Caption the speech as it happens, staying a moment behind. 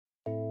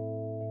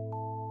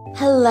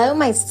Hello,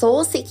 my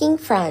soul-seeking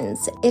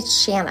friends.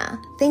 It's Shanna.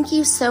 Thank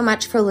you so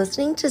much for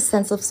listening to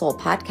Sense of Soul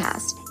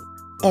podcast.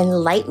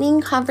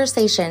 Enlightening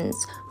conversations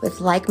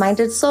with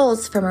like-minded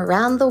souls from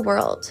around the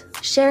world,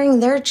 sharing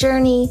their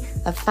journey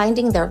of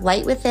finding their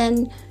light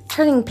within,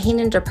 turning pain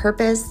into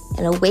purpose,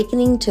 and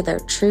awakening to their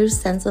true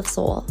sense of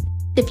soul.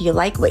 If you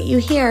like what you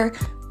hear,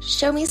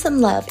 show me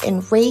some love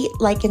and rate,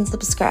 like, and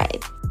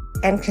subscribe.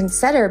 And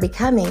consider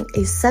becoming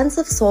a Sense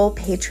of Soul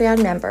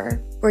Patreon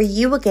member, where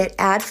you will get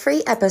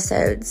ad-free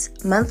episodes,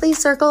 monthly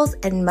circles,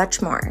 and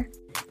much more.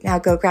 Now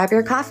go grab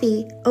your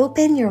coffee,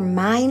 open your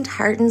mind,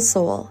 heart, and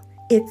soul.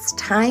 It's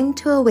time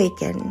to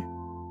awaken.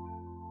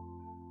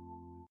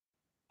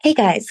 Hey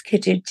guys,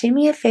 could you do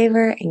me a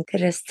favor and go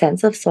to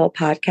Sense of Soul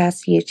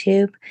Podcast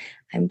YouTube?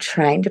 I'm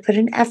trying to put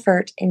an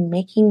effort in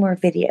making more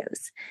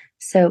videos.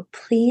 So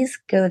please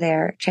go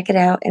there, check it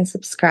out, and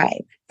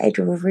subscribe. I'd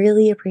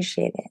really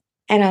appreciate it.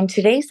 And on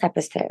today's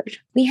episode,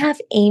 we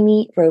have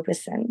Amy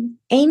Robeson.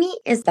 Amy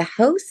is the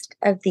host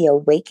of the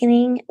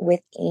Awakening with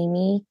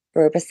Amy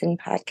Robeson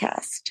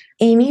podcast.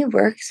 Amy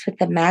works with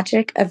the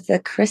magic of the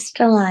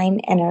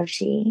crystalline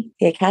energy,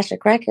 the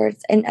Akashic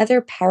Records, and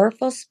other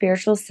powerful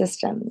spiritual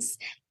systems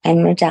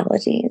and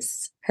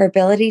modalities. Her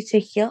ability to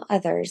heal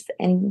others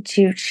and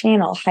to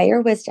channel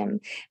higher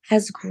wisdom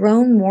has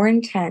grown more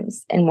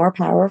intense and more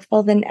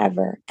powerful than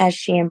ever as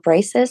she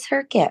embraces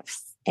her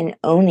gifts and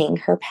owning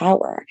her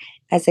power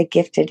as a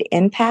gifted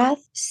empath,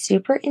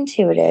 super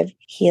intuitive,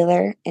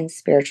 healer, and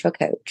spiritual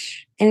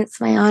coach. And it's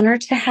my honor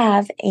to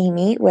have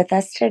Amy with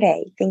us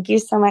today. Thank you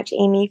so much,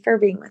 Amy, for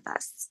being with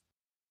us.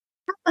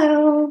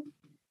 Hello.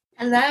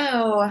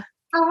 Hello.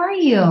 How are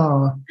you?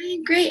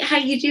 I'm great. How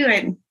you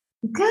doing?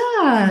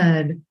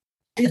 Good.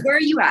 Where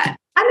are you at?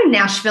 I'm in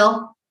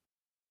Nashville.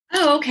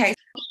 Oh, okay.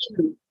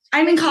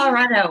 I'm in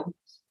Colorado.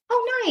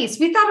 Oh, nice.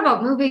 We thought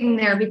about moving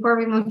there before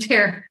we moved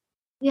here.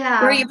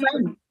 Yeah. Where are you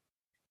from?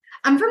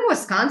 I'm from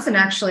Wisconsin,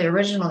 actually,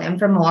 originally. I'm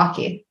from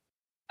Milwaukee.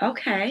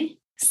 Okay.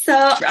 So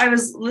I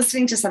was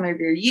listening to some of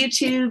your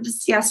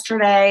YouTubes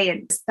yesterday,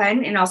 and it's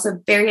fun and also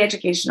very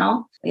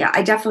educational. Yeah,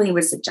 I definitely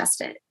would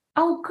suggest it.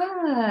 Oh,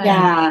 good.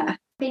 Yeah.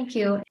 Thank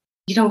you.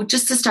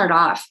 Just to start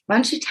off, why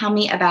don't you tell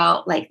me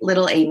about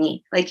little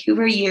Amy? Who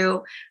were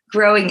you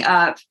growing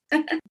up?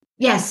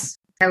 Yes.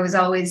 I was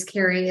always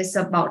curious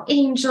about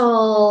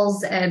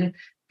angels and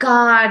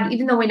God.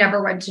 Even though we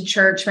never went to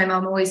church, my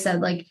mom always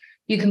said,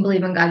 you can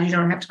believe in God, you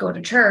don't have to go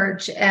to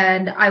church.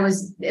 And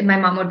my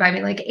mom would buy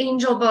me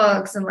angel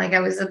books, and I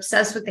was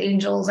obsessed with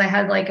angels. I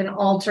had an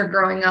altar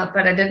growing up,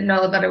 but I didn't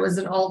know that it was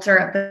an altar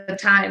at the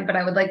time, but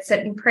I would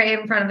sit and pray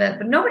in front of it.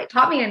 But nobody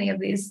taught me any of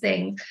these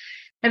things.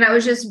 And I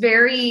was just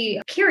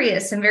very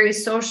curious and very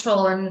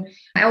social. And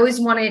I always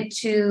wanted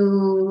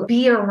to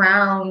be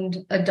around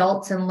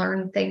adults and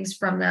learn things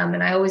from them.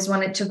 And I always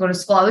wanted to go to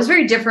school. I was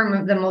very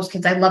different than most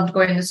kids. I loved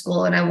going to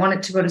school, and I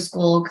wanted to go to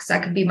school because I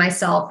could be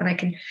myself and I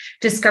could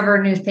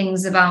discover new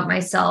things about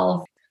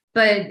myself.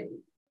 But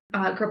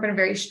I grew up in a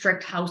very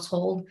strict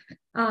household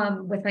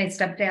with my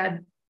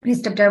stepdad. My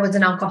stepdad was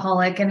an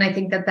alcoholic, and I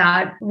think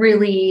that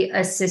really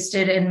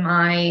assisted in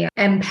my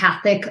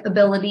empathic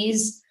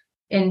abilities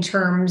in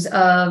terms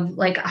of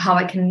how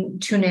I can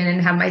tune in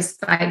and have my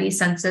spidey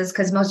senses.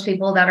 Because most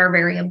people that are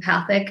very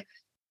empathic,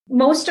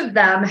 most of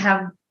them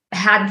have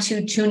had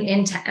to tune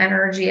into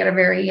energy at a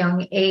very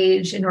young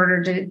age in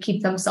order to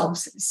keep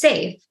themselves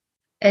safe.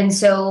 And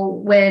so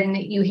when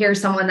you hear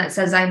someone that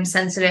says I'm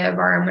sensitive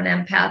or I'm an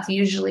empath,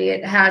 usually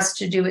it has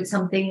to do with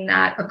something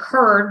that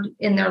occurred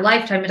in their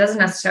lifetime. It doesn't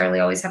necessarily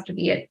always have to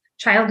be at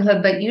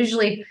childhood, but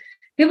usually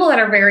people that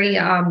are very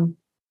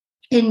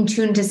in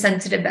tune to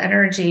sensitive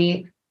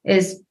energy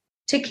is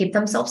to keep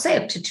themselves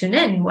safe, to tune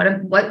in.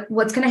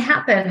 What's going to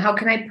happen? How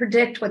can I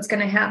predict what's going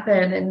to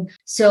happen? And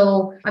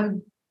so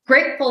I'm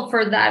grateful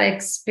for that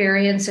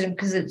experience, and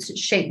because it's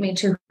shaped me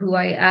to who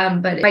I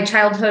am. But my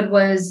childhood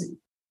was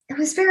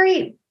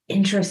very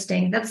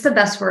interesting. That's the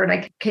best word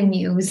I can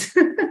use.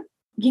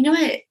 You know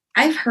what?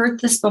 I've heard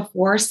this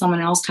before, someone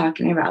else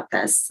talking about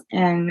this,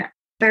 and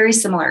very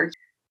similar.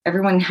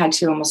 Everyone had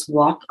to almost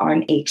walk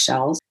on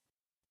eggshells.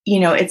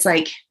 It's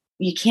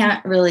you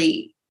can't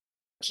really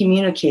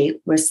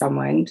communicate with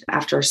someone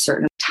after a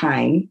certain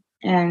time.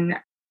 And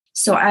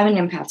so I'm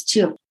an empath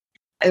too.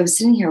 I was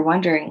sitting here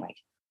wondering,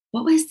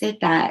 what was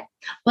it that,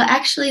 well,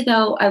 actually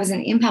though, I was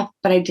an empath,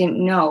 but I didn't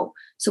know.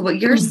 So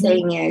what you're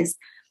saying is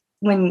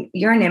when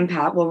you're an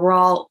empath, well, we're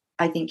all,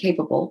 I think,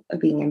 capable of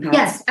being empaths.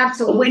 Yes,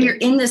 absolutely. But when you're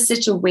in the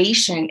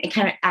situation, it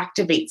kind of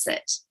activates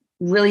it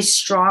really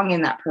strong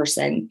in that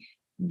person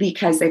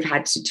because they've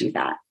had to do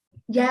that.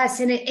 Yes.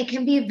 And it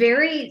can be a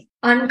very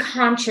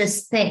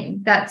unconscious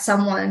thing that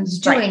someone's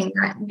doing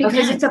that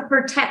because it's a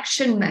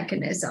protection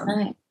mechanism.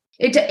 Right.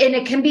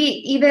 It can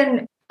be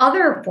even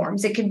other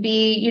forms. It could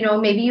be,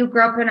 maybe you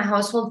grew up in a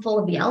household full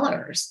of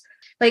yellers.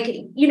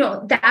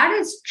 That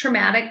is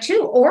traumatic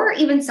too, or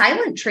even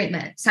silent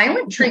treatment.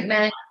 Silent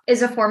treatment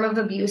is a form of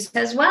abuse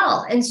as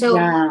well. And so,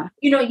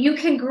 you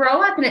can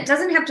grow up, and it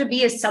doesn't have to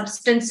be a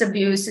substance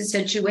abuse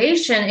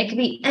situation. It can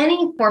be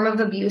any form of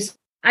abuse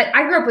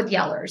I grew up with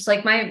yellers.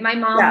 Like my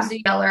mom was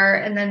a yeller,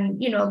 and then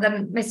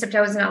then my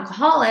stepdad was an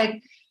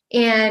alcoholic,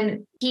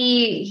 and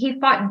he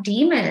fought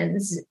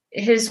demons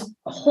his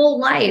whole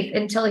life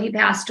until he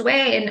passed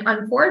away. And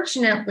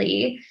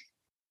unfortunately,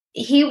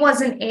 he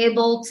wasn't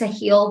able to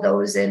heal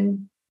those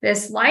in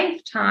this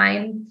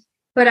lifetime.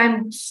 But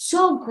I'm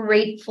so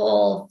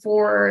grateful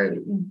for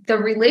the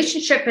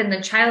relationship and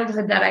the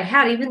childhood that I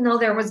had, even though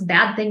there was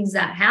bad things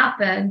that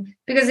happened,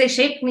 because they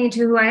shaped me to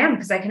who I am,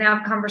 because I can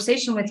have a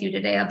conversation with you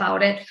today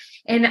about it.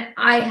 And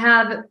I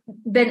have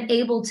been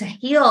able to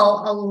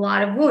heal a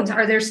lot of wounds.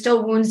 Are there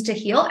still wounds to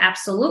heal?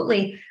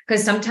 Absolutely.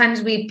 Because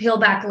sometimes we peel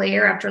back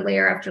layer after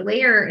layer after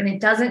layer, and it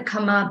doesn't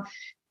come up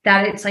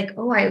that it's like,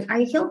 oh,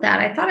 I healed that.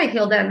 I thought I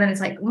healed that. And then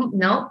it's like,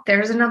 no,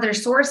 there's another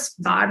sore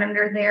spot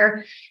under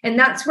there. And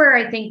that's where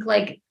I think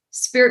like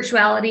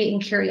spirituality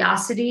and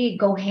curiosity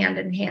go hand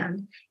in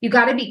hand. You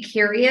got to be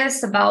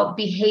curious about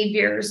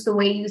behaviors, the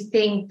way you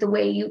think, the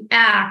way you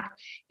act,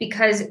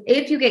 because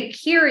if you get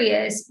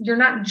curious, you're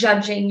not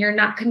judging, you're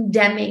not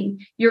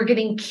condemning, you're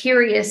getting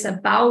curious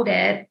about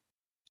it.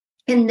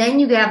 And then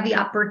you have the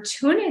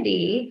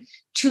opportunity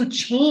to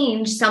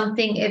change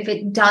something if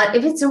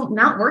it's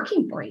not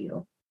working for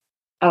you.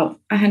 Oh,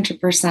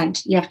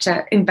 100%. You have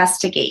to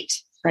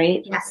investigate,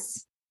 right?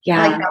 Yes.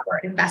 Yeah. I like that word,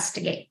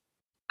 investigate.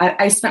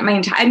 I spent my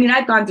entire,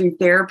 I've gone through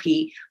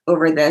therapy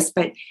over this,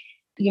 but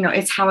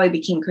it's how I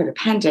became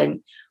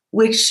codependent,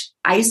 which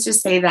I used to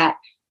say that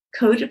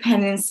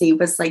codependency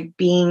was like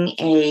being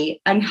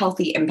a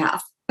unhealthy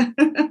empath,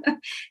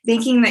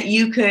 thinking that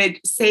you could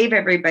save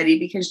everybody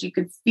because you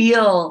could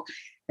feel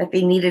that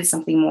they needed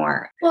something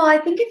more. Well, I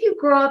think if you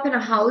grow up in a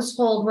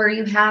household where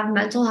you have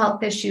mental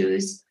health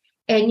issues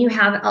and you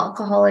have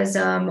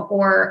alcoholism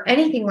or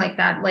anything like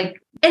that, like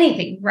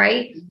anything,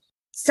 right?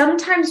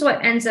 Sometimes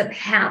what ends up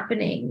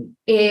happening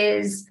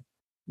is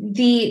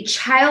the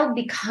child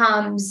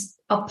becomes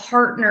a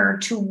partner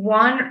to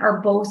one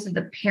or both of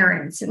the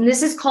parents. And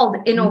this is called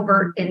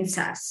overt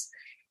incest.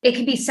 It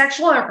can be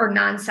sexual or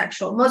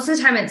non-sexual. Most of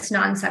the time it's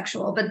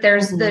non-sexual, but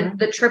there's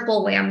the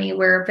triple whammy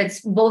where if it's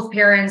both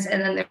parents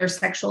and then there's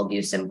sexual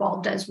abuse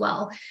involved as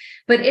well.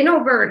 But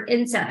overt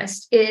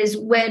incest is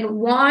when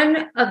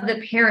one of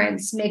the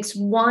parents makes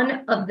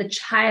one of the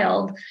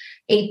child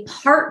a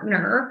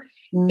partner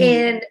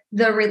in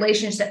the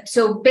relationship.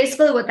 So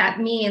basically what that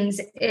means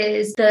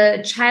is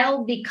the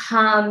child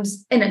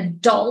becomes an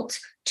adult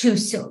too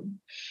soon.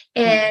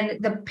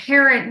 And the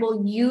parent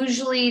will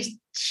usually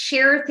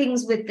share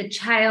things with the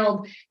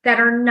child that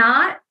are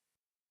not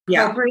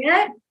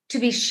appropriate to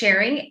be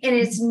sharing. And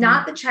it's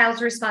not the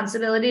child's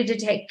responsibility to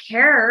take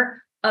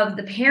care of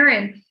the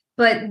parent,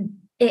 but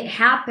it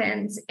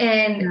happens.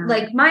 And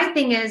like, my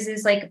thing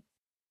is like,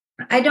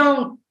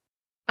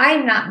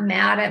 I'm not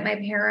mad at my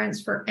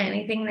parents for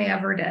anything they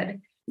ever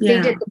did. Yeah.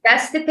 They did the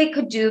best that they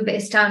could do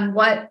based on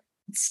what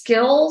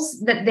skills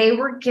that they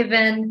were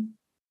given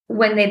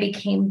when they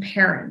became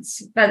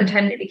parents, by the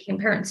time they became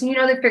parents. And,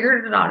 they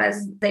figured it out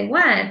as they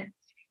went.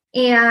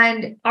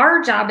 And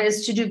our job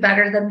is to do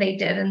better than they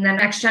did. And the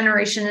next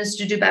generation is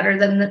to do better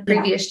than the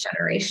previous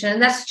generation.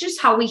 And that's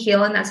just how we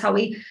heal. And that's how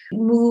we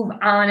move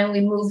on, and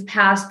we move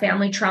past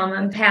family trauma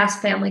and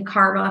past family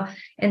karma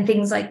and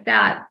things like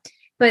that.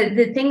 But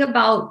the thing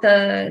about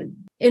the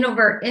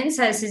overt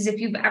incest is if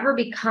you've ever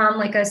become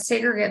like a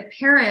surrogate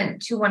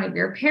parent to one of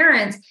your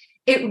parents,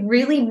 it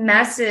really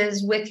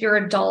messes with your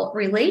adult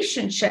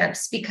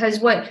relationships, because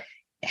what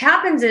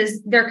happens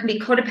is there can be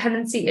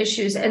codependency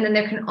issues, and then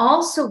there can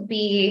also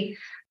be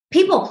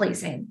people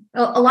pleasing.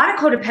 A lot of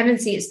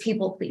codependency is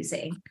people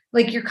pleasing.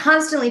 Like, you're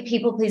constantly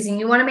people pleasing.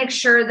 You want to make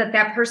sure that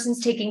that person's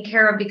taken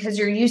care of because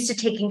you're used to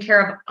taking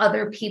care of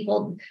other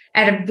people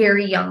at a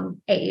very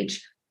young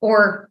age.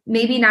 Or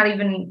maybe not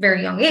even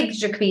very young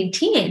age, it could be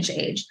teenage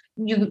age.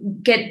 You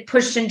get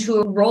pushed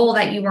into a role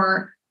that you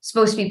weren't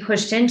supposed to be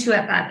pushed into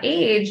at that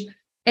age,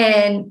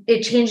 and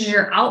it changes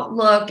your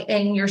outlook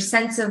and your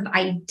sense of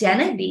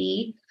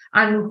identity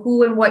on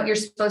who and what you're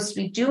supposed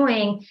to be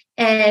doing.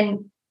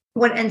 And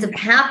what ends up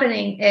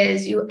happening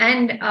is you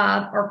end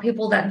up, or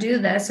people that do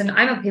this, and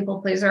I'm a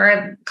people pleaser,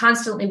 I'm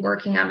constantly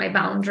working on my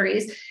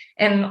boundaries,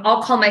 and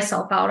I'll call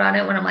myself out on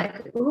it when I'm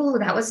like, ooh,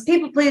 that was a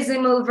people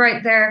pleasing move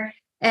right there.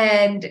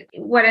 And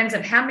what ends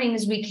up happening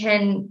is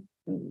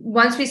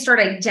once we start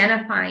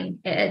identifying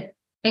it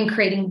and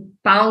creating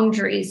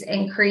boundaries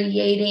and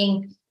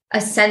creating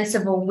a sense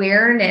of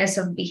awareness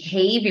of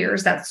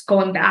behaviors, that's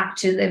going back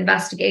to the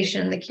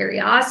investigation and the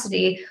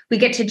curiosity, we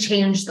get to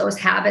change those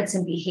habits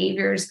and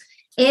behaviors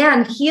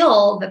and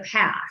heal the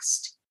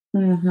past.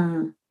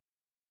 Mm-hmm.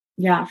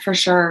 Yeah, for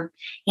sure.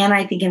 And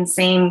I think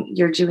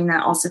you're doing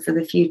that also for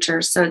the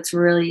future. So it's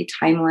really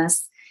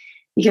timeless.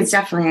 Because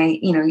definitely,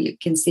 you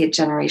can see it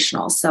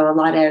generational. So a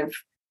lot of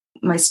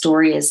my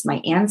story is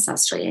my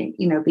ancestry,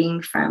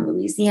 being from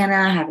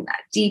Louisiana, having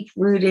that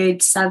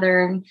deep-rooted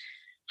Southern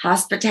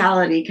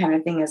hospitality kind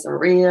of thing is a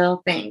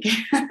real thing.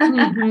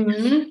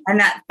 Mm-hmm. And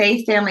that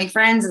faith, family,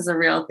 friends is a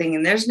real thing.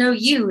 And there's no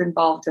you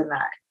involved in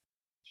that.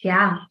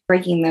 Yeah.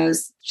 Breaking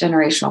those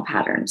generational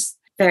patterns.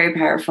 very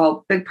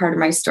powerful, big part of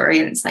my story.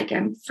 And it's like,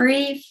 I'm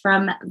free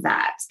from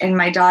that. And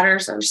my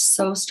daughters are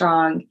so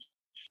strong.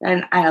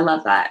 And I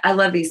love that. I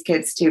love these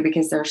kids too,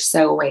 because they're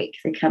so awake.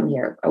 They come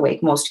here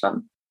awake, most of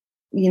them.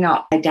 You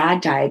know, my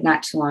dad died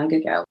not too long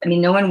ago. I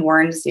mean, no one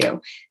warns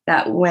you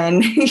that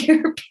when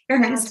your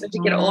parents start to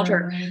get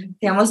older,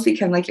 they almost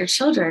become like your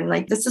children.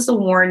 Like, this is a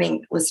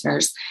warning,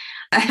 listeners.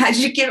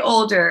 As you get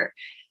older,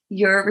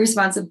 your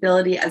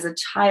responsibility as a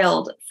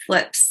child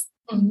flips.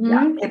 Mm-hmm.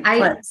 Yeah, it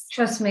flips.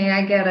 Trust me,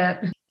 I get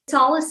it. It's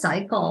all a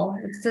cycle.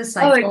 It's a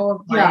cycle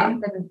of life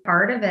and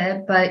part of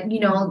it. But, you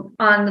know,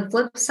 on the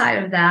flip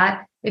side of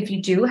that, if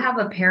you do have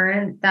a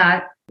parent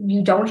that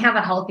you don't have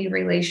a healthy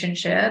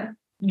relationship,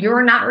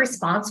 you're not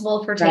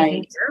responsible for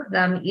taking care of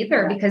them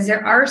either, because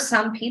there are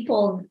some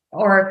people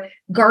or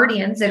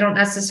guardians. They don't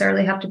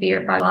necessarily have to be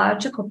your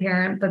biological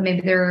parent, but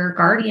maybe they're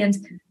guardians.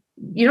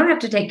 You don't have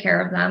to take care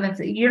of them. If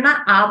you're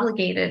not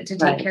obligated to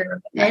take care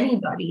of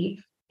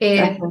anybody,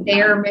 if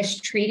they are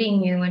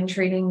mistreating you and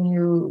treating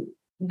you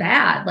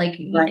bad, like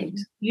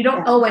you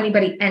don't owe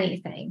anybody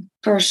anything.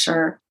 For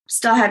sure.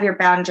 Still have your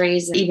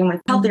boundaries, even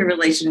with healthy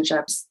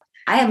relationships.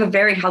 I have a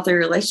very healthy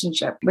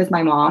relationship with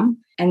my mom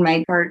and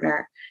my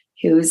partner,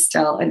 who is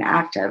still an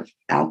active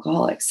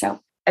alcoholic. So,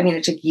 I mean,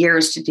 it took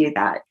years to do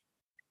that.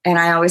 And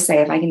I always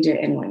say, if I can do it,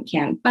 anyone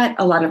can. But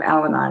a lot of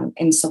Al-Anon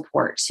in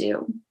support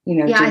too. You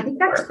know. Yeah, I think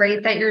that's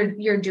great that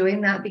you're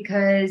doing that,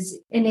 because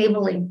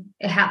enabling,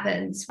 it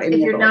happens. If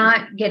you're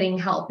not getting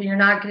help and you're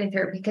not getting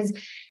therapy, because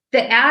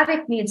the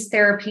addict needs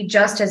therapy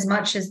just as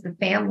much as the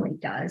family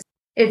does.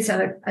 It's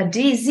a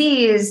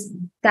disease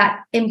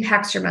that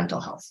impacts your mental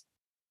health.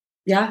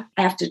 Yeah,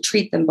 I have to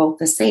treat them both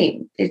the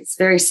same. It's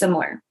very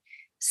similar.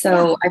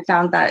 So I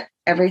found that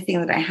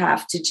everything that I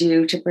have to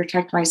do to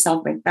protect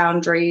myself, my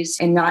boundaries,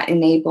 and not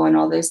enable and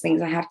all those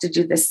things, I have to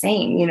do the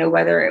same, you know,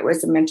 whether it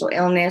was a mental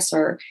illness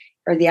or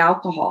the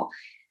alcohol.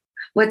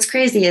 What's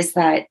crazy is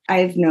that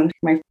I've known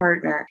my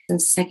partner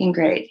since second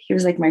grade. He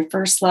was like my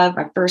first love,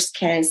 my first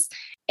kiss.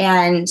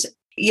 And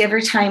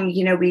every time,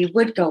 you know, we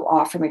would go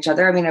off from each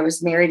other. I mean, I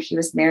was married, he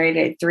was married,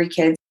 I had 3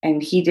 kids,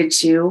 and he did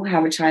too,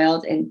 have a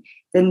child. And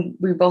then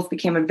we both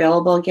became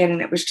available again.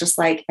 And it was just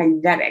like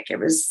magnetic. It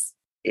was,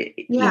 you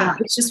know,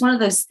 it's just one of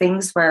those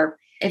things where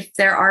if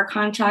there are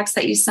contracts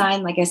that you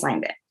sign, like I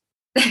signed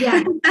it.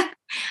 Yeah.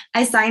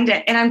 I signed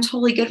it and I'm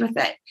totally good with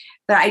it.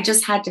 But I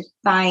just had to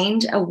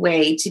find a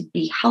way to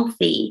be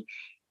healthy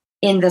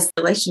in this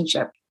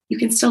relationship. You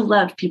can still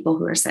love people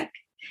who are sick.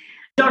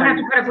 You don't have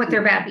to put up with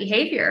their bad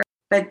behavior.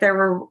 But there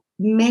were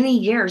many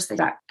years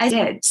that I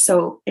did.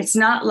 So it's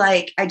not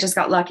like I just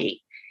got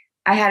lucky.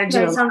 I had to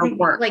do a lot of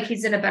work. Like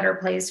he's in a better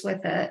place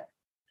with it.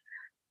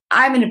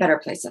 I'm in a better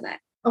place with it.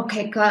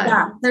 Okay, good.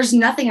 Yeah, there's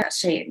nothing that's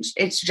changed.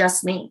 It's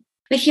just me.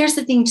 But here's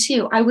the thing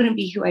too. I wouldn't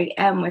be who I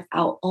am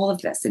without all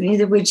of this. And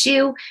neither would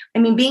you. I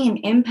mean, being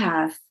an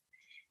empath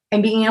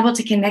and being able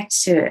to connect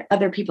to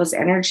other people's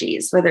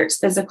energies, whether it's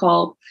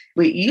physical,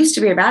 it used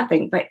to be a bad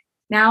thing, but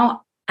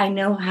now I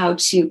know how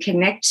to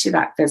connect to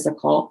that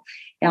physical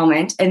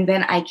ailment, and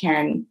then I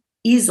can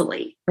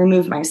easily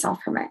remove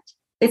myself from it.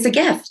 It's a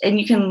gift, and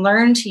you can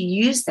learn to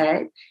use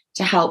it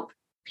to help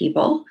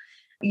people.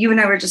 You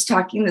and I were just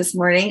talking this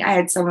morning. I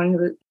had someone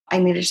who I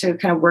needed to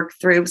kind of work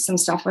through some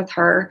stuff with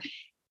her.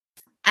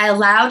 I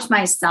allowed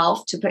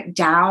myself to put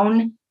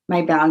down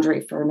my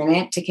boundary for a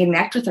minute to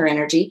connect with her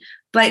energy,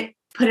 but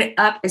put it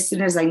up as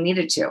soon as I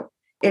needed to.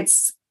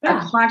 It's a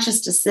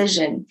conscious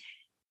decision.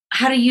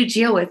 How do you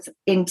deal with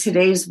in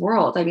today's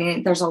world? I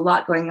mean, there's a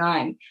lot going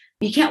on.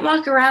 You can't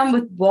walk around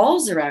with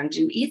walls around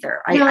you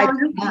either. No,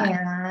 you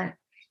can't.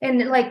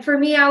 And like for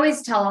me, I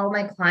always tell all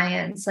my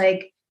clients,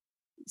 like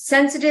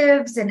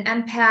sensitives and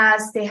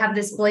empaths, they have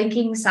this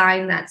blinking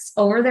sign that's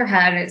over their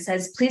head. And it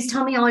says, please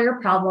tell me all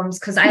your problems,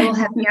 because I will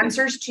have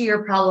answers to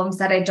your problems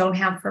that I don't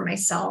have for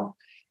myself.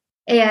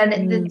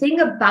 And the thing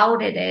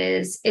about it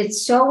is,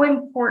 it's so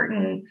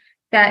important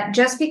that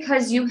just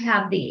because you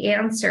have the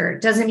answer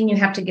doesn't mean you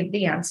have to give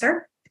the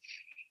answer.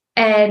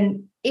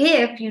 And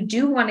if you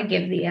do want to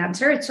give the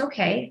answer, it's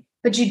okay,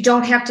 but you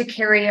don't have to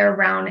carry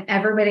around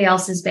everybody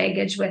else's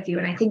baggage with you.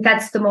 And I think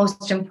that's the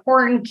most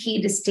important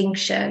key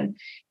distinction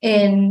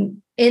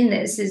in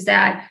this, is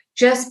that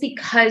just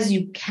because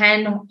you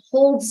can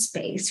hold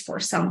space for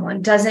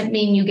someone doesn't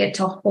mean you get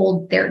to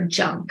hold their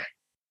junk.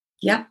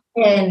 Yep.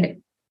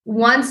 And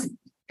once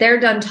they're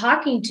done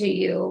talking to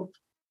you,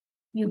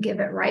 you give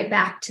it right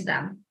back to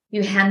them.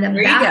 You hand them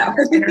back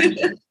their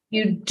energy.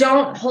 You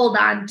don't hold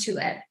on to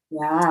it.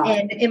 Yeah.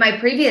 And in my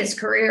previous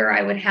career,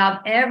 I would have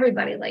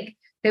everybody, like,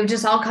 they would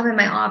just all come in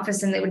my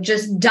office and they would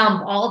just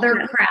dump all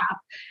their crap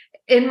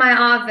in my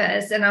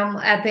office. And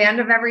at the end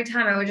of every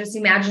time, I would just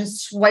imagine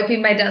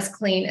swiping my desk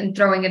clean and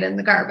throwing it in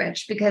the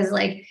garbage, because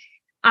like,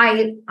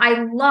 I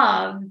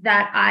love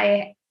that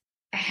I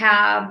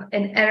have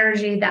an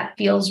energy that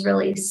feels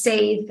really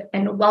safe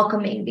and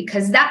welcoming,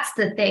 because that's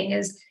the thing,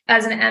 is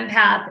as an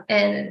empath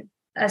and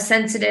a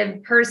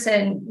sensitive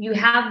person, you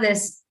have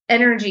this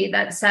energy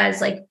that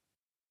says like,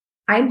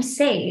 I'm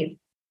safe.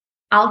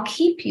 I'll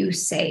keep you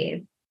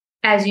safe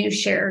as you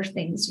share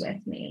things with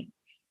me.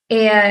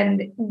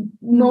 And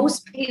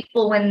most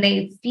people, when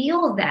they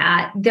feel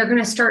that, they're going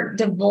to start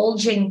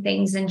divulging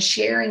things and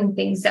sharing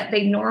things that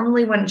they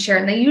normally wouldn't share.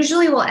 And they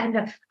usually will end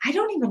up, I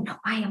don't even know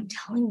why I'm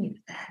telling you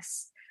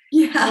this.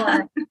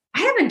 Yeah. Or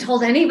I haven't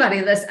told anybody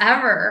this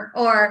ever,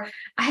 or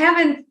I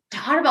haven't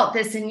thought about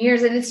this in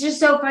years. And it's just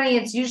so funny.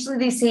 It's usually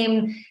the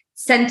same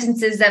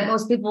sentences that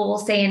most people will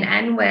say and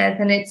end with.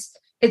 And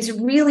it's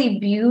really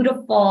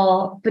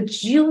beautiful,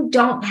 but you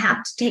don't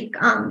have to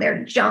take on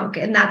their junk.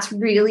 And that's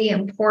really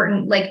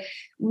important. Like,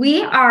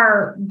 we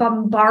are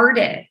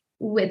bombarded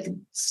with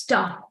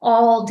stuff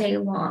all day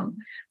long,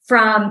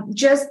 from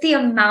just the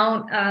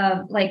amount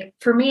of, like,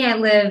 for me, I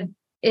live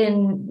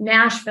in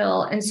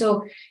Nashville. And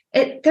so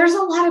there's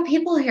a lot of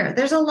people here.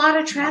 There's a lot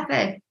of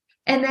traffic.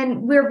 And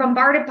then we're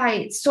bombarded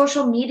by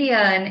social media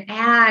and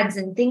ads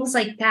and things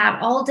like that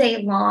all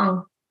day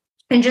long,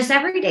 and just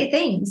everyday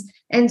things.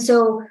 And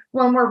so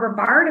when we're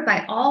bombarded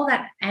by all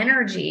that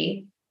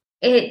energy,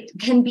 it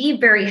can be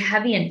very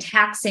heavy and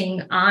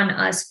taxing on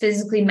us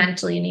physically,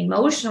 mentally, and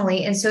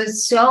emotionally. And so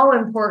it's so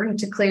important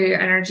to clear your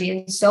energy,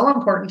 and so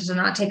important to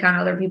not take on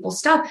other people's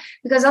stuff,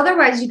 because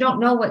otherwise you don't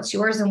know what's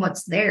yours and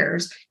what's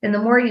theirs. And the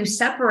more you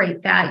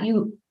separate that,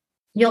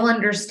 you'll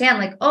understand,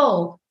 like,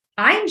 oh,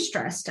 I'm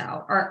stressed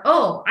out, or,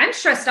 oh, I'm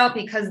stressed out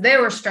because they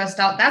were stressed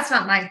out. That's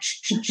not my,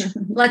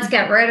 let's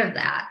get rid of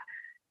that.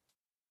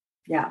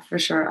 Yeah, for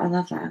sure. I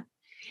love that.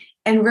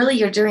 And really,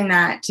 you're doing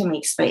that to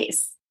make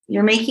space.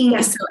 You're making,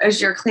 so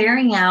as you're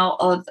clearing out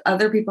of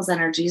other people's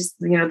energies,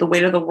 the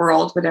weight of the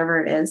world,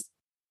 whatever it is,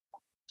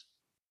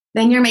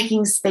 then you're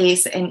making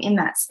space. And in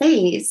that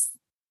space,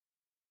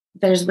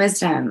 there's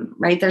wisdom,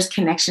 right? There's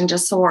connection to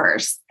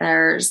source.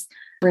 There's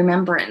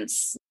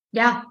remembrance.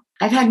 Yeah.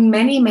 I've had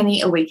many,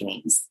 many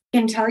awakenings. I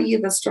can tell you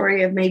the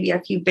story of maybe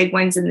a few big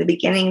ones in the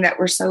beginning that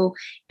were so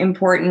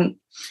important,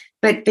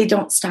 but they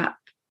don't stop.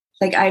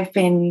 Like, I've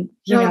been,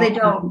 they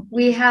don't.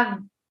 We have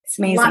it's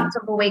amazing. Lots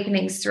of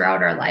awakenings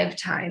throughout our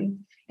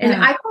lifetime. And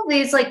I call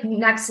these like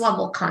next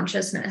level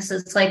consciousness.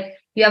 It's like,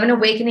 you have an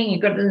awakening, you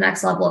go to the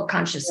next level of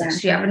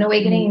consciousness. You have an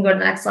awakening, you go to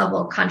the next level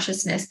of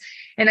consciousness.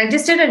 And I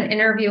just did an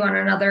interview on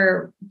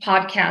another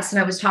podcast, and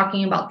I was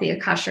talking about the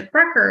Akashic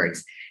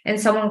Records, and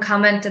someone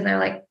commented, and they're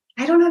like,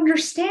 I don't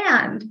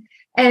understand.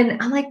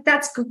 And I'm like,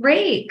 that's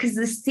great, because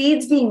the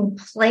seed's being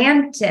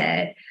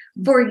planted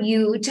for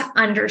you to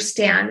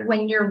understand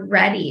when you're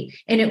ready,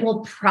 and it will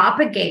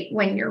propagate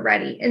when you're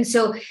ready. And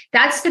so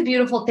that's the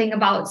beautiful thing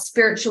about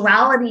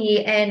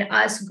spirituality and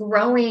us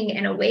growing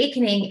and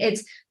awakening.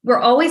 We're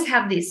always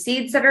have these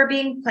seeds that are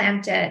being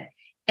planted.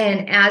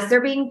 And as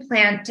they're being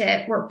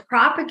planted, we're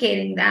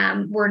propagating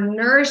them, we're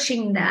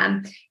nourishing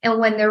them. And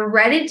when they're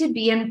ready to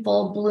be in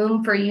full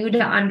bloom for you to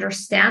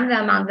understand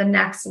them on the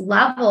next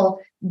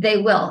level,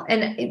 they will.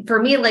 And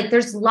for me, like,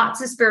 there's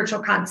lots of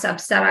spiritual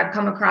concepts that I've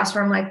come across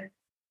where I'm like,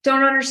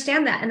 don't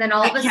understand that. And then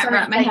all of a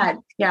sudden, my head.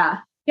 Yeah.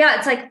 Yeah.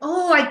 It's like,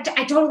 oh, I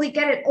totally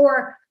get it.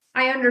 Or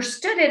I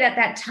understood it at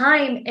that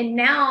time, and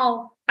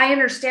now I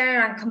understand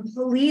it on a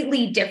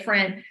completely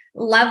different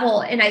level.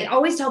 And I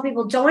always tell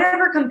people, don't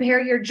ever compare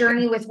your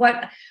journey with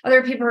what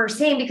other people are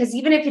saying, because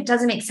even if it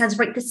doesn't make sense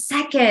right the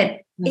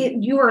second,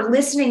 you are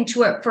listening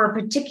to it for a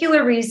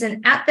particular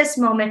reason at this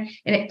moment,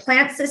 and it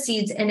plants the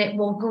seeds, and it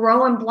will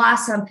grow and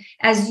blossom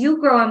as you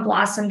grow and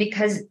blossom,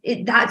 because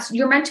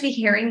you're meant to be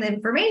hearing the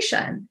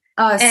information.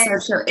 Oh, so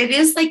true. It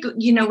is like,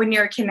 when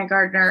you're a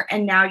kindergartner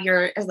and now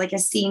you're like a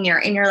senior,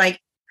 and you're like,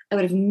 I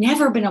would have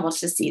never been able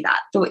to see that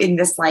in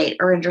this light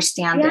or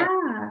understand it.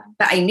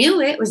 But I knew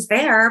it was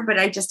there, but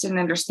I just didn't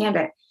understand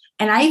it.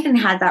 And I even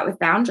had that with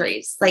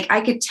boundaries. Like,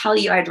 I could tell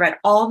you, I'd read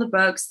all the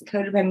books, the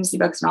codependency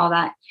books and all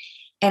that,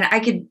 and I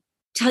could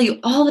tell you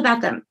all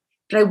about them,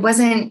 but I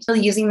wasn't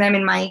really using them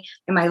in my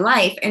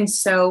life. And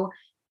so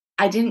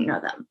I didn't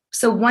know them.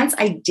 So once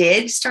I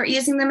did start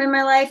using them in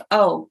my life,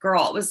 oh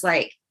girl, it was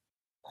like,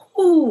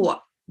 oh,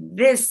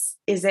 this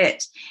is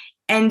it.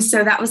 And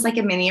so that was like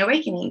a mini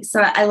awakening.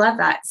 So I love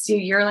that. So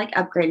you're like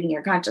upgrading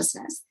your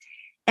consciousness.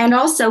 And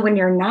also, when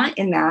you're not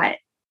in that,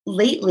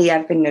 lately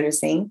I've been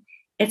noticing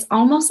it's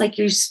almost like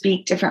you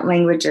speak different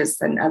languages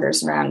than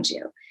others around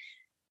you.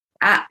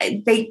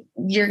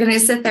 You're going to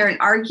sit there and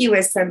argue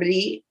with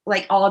somebody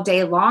like all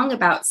day long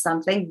about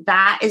something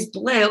that is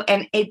blue,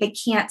 and they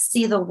can't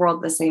see the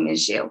world the same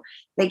as you.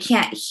 They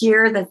can't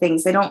hear the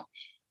things. They don't,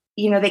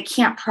 they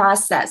can't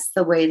process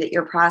the way that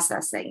you're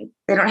processing.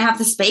 They don't have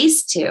the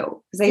space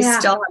to, because they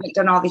still haven't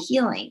done all the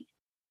healing.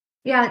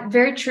 Yeah,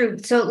 very true.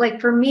 So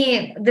like for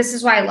me, this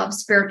is why I love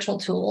spiritual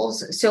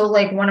tools. So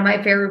like one of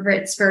my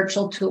favorite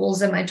spiritual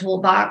tools in my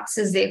toolbox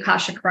is the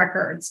Akashic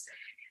Records.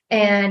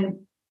 And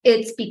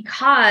it's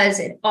because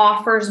it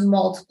offers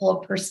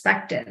multiple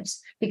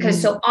perspectives,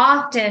 because so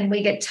often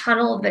we get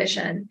tunnel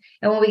vision.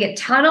 And when we get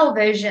tunnel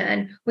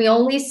vision, we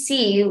only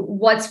see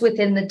what's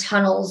within the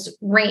tunnel's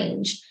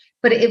range.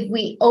 But if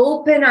we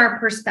open our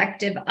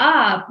perspective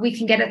up, we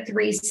can get a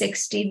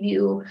 360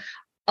 view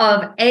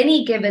of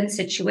any given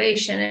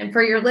situation. And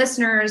for your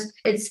listeners,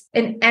 it's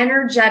an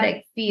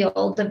energetic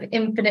field of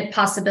infinite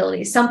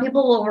possibilities. Some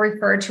people will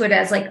refer to it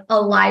as like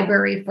a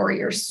library for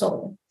your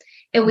soul.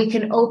 and we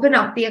can open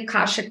up the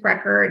Akashic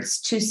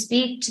records to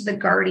speak to the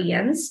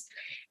guardians,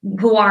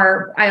 who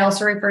are, I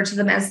also refer to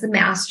them as the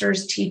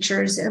masters,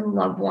 teachers, and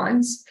loved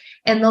ones.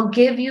 And they'll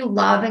give you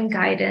love and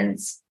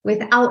guidance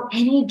without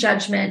any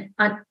judgment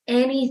on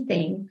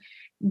anything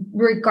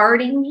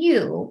regarding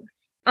you,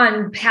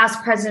 on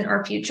past, present,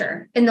 or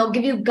future. And they'll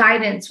give you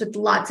guidance with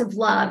lots of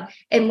love.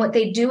 And what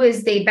they do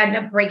is they end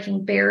up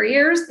breaking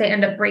barriers. They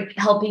end up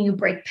helping you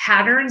break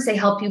patterns. They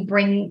help you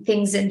bring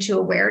things into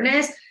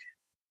awareness.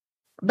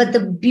 But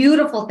the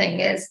beautiful thing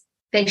is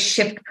they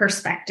shift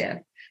perspective.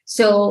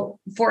 So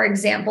for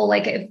example,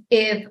 like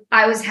if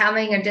I was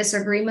having a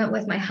disagreement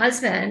with my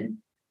husband,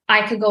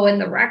 I could go in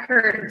the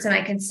records and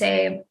I can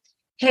say,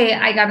 hey,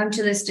 I got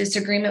into this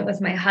disagreement with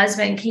my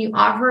husband. Can you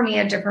offer me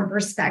a different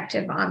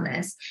perspective on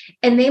this?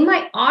 And they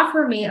might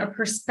offer me a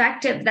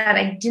perspective that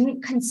I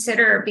didn't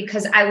consider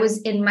because I was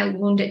in my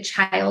wounded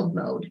child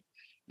mode.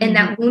 And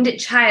that wounded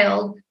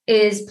child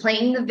is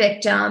playing the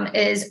victim,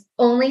 is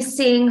only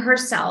seeing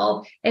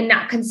herself and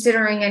not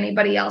considering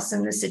anybody else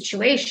in the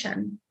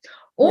situation.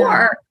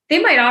 Or they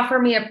might offer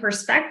me a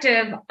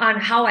perspective on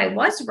how I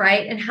was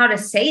right and how to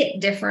say it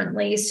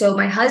differently. So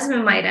my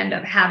husband might end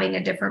up having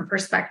a different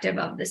perspective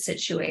of the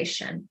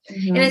situation.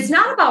 And it's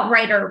not about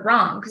right or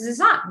wrong, because it's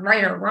not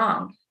right or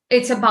wrong.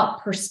 It's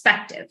about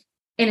perspective.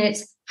 And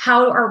it's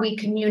how are we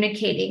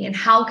communicating, and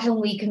how can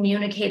we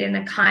communicate in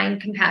a kind,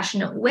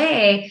 compassionate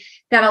way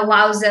that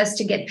allows us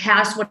to get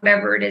past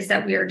whatever it is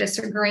that we are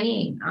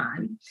disagreeing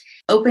on.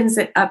 Opens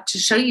it up to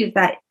show you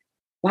that,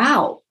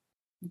 wow,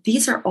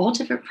 these are all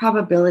different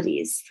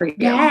probabilities for you.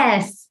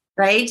 Yes.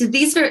 Right?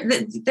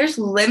 There's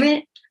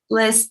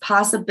limitless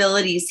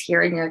possibilities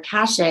here in your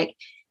Akashic,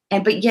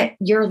 but yet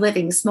you're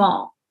living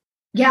small.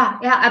 Yeah,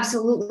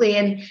 absolutely.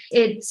 And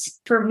it's,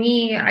 for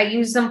me, I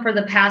use them for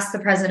the past, the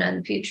present,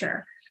 and the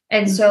future.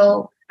 And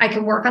so I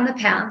can work on the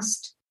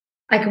past,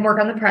 I can work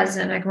on the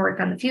present, I can work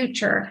on the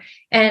future.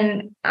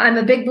 And I'm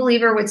a big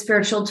believer with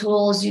spiritual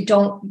tools. You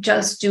don't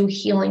just do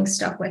healing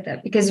stuff with it,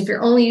 because if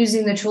you're only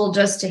using the tool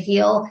just to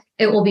heal,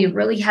 it will be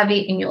really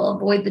heavy and you'll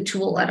avoid the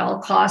tool at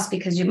all costs,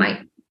 because you might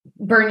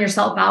burn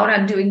yourself out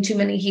on doing too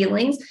many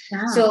healings.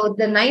 Yeah. So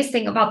the nice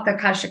thing about the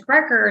Akashic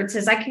records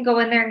is I can go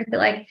in there and be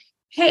like,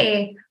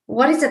 hey,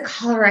 what is a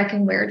color I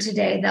can wear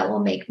today that will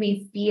make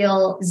me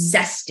feel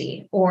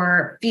zesty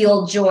or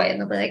feel joy?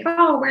 And they'll be like,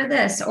 oh, wear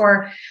this.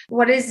 Or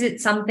what is it,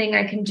 something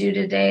I can do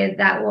today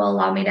that will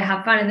allow me to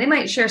have fun? And they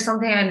might share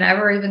something I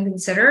never even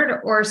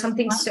considered, or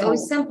something so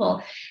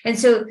simple. And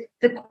so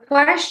the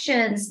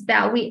questions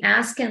that we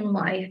ask in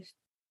life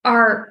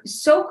are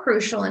so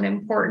crucial and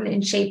important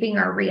in shaping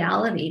our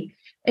reality.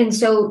 And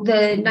so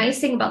the nice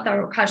thing about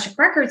the Akashic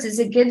records is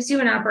it gives you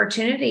an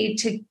opportunity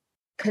to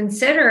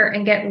consider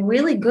and get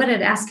really good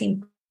at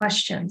asking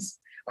questions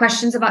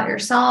about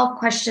yourself,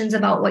 questions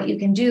about what you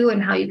can do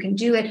and how you can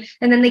do it.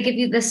 And then they give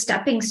you the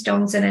stepping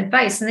stones and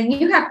advice. And then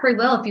you have free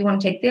will if you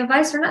want to take the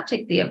advice or not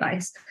take the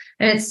advice.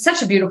 And it's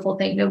such a beautiful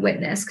thing to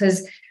witness,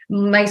 because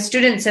my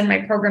students in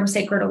my program,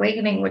 Sacred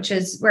Awakening, which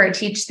is where I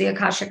teach the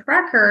Akashic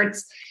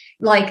records,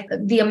 like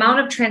the amount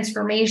of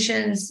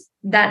transformations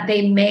that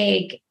they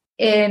make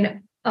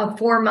in a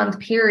 4-month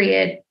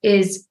period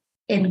is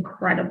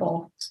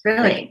incredible.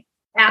 Really?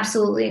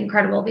 Absolutely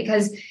incredible,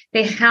 because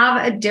they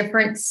have a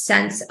different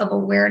sense of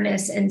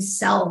awareness and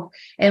self,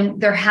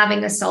 and they're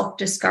having a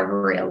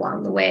self-discovery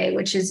along the way,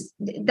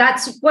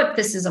 that's what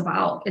this is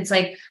about. It's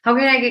like, how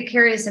can I get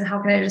curious and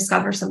how can I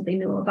discover something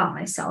new about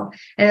myself?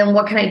 And then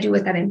what can I do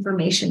with that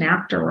information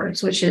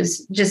afterwards, which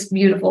is just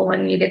beautiful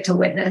when you get to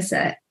witness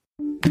it.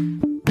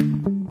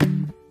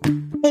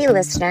 Hey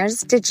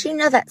listeners, did you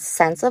know that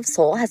Sense of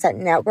Soul has a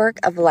network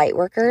of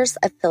Lightworkers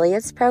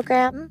affiliates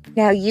program?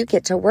 Now you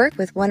get to work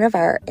with one of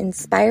our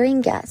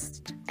inspiring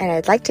guests, and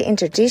I'd like to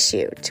introduce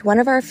you to one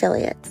of our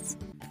affiliates.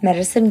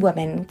 Medicine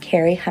woman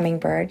Carrie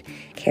Hummingbird.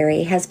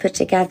 Carrie has put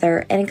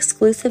together an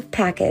exclusive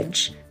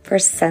package for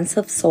Sense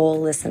of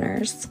Soul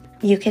listeners.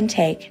 You can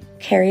take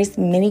Carrie's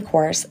mini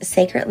course,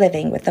 Sacred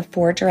Living with the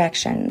 4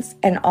 Directions,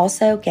 and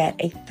also get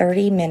a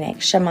 30-minute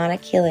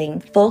shamanic healing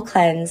full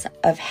cleanse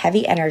of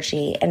heavy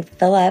energy and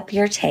fill up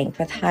your tank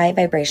with high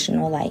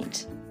vibrational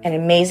light. An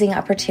amazing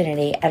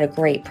opportunity at a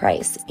great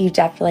price. You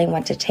definitely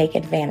want to take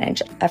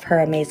advantage of her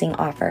amazing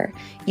offer.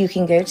 You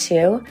can go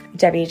to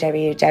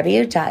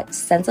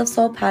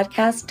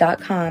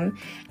www.senseofsoulpodcast.com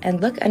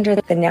and look under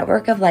the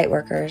network of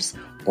Lightworkers,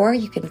 or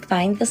you can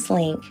find this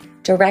link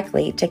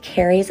directly to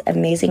Carrie's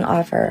amazing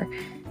offer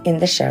in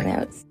the show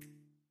notes.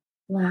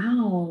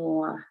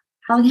 Wow.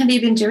 How long have you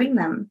been doing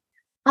them?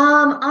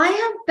 I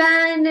have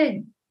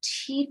been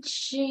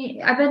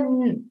teaching, I've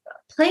been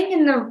playing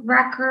in the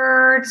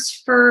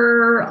records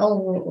for a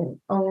little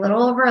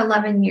over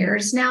 11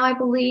 years now, I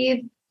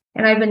believe.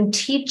 And I've been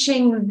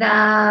teaching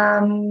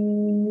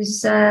them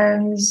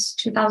since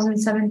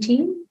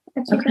 2017.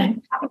 I think I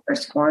had the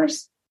first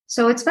course.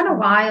 So it's been a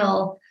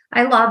while.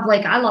 I love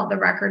the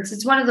records.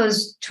 It's one of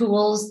those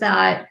tools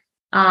that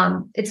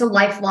it's a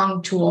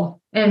lifelong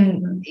tool,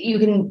 and you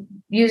can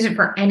use it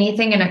for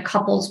anything, and it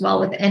couples well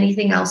with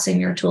anything else in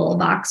your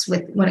toolbox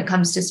when it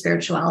comes to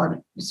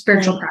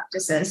spiritual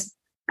practices.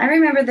 I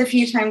remember the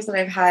few times that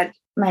I've had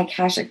my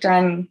Akashic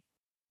done,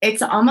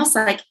 it's almost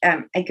like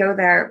I go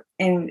there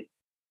and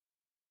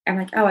I'm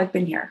like, oh, I've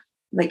been here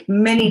like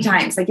many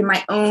times, like in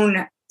my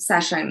own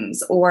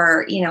sessions,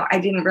 or, I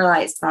didn't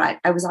realize that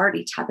I was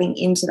already tapping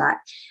into that.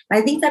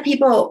 And I think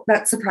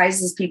that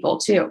surprises people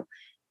too.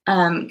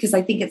 Because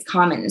I think it's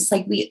common. It's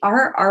like we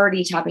are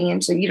already tapping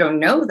into, you don't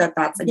know that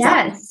that's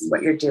exactly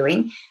what you're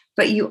doing,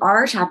 but you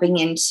are tapping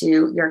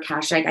into your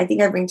Akashic. I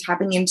think I've been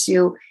tapping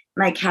into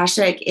my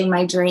Akashic in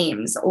my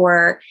dreams,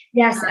 or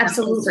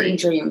absolutely, certain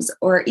dreams,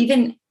 or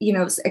even,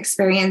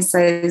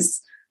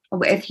 experiences.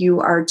 If you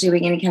are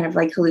doing any kind of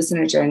like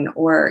hallucinogen,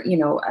 or,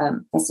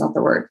 that's not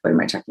the word. What am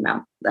I talking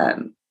about?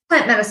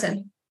 Plant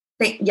medicine.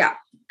 A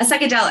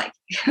psychedelic.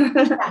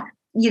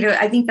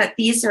 I think that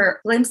these are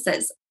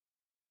glimpses.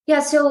 Yeah.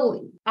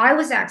 So I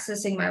was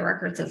accessing my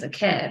records as a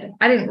kid.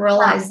 I didn't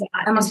realize that.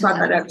 I almost brought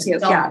that up too.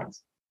 Yeah.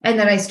 And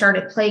then I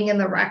started playing in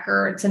the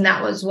records, and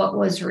that was what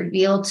was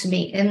revealed to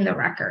me in the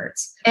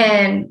records.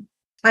 And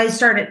I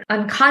started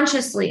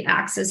unconsciously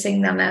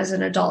accessing them as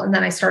an adult, and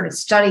then I started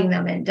studying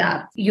them in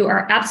depth. You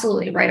are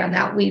absolutely right on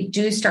that. We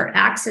do start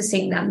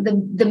accessing them.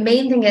 The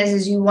main thing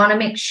is you want to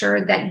make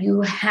sure that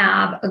you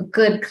have a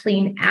good,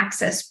 clean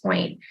access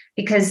point,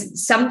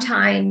 because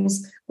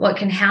sometimes what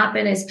can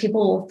happen is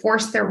people will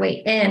force their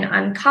way in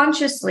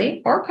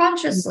unconsciously or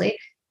consciously,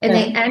 and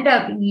they end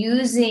up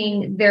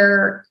using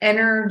their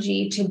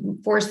energy to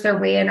force their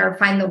way in or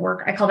find the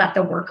work. I call that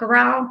the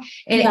workaround.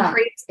 And it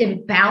creates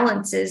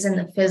imbalances in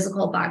the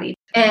physical body.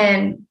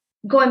 And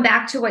going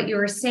back to what you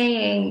were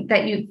saying,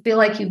 that you feel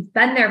like you've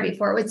been there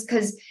before, it's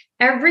because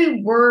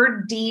every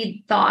word,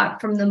 deed,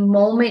 thought from the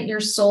moment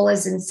your soul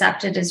is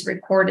incepted is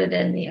recorded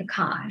in the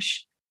Akash.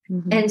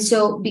 Mm-hmm. And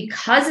so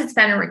because it's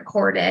been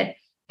recorded,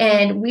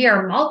 and we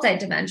are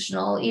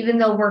multidimensional, even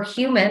though we're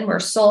human, we're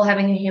soul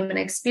having a human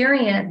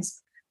experience,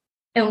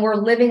 and we're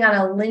living on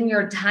a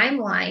linear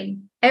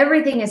timeline,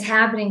 everything is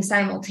happening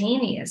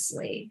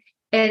simultaneously.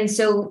 And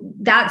so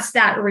that's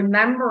that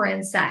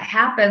remembrance that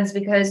happens,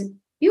 because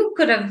you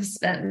could have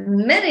spent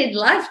many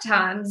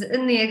lifetimes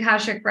in the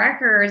Akashic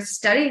Records,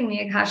 studying the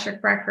Akashic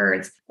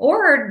Records,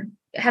 or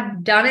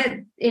have done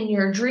it in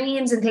your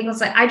dreams and things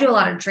like. I do a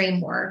lot of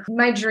dream work.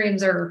 My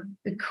dreams are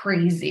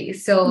crazy.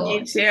 So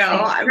me too.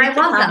 I love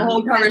that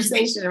whole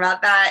conversation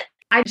about that.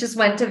 I just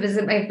went to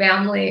visit my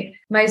family.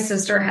 My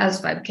sister has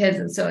 5 kids,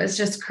 and so it's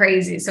just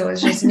crazy. So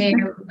it's just me,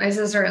 and my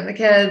sister, and the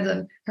kids,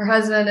 and her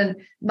husband, and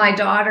my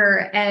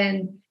daughter,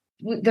 and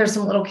there's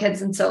some little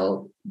kids. And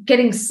so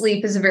getting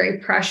sleep is a very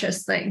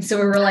precious thing. So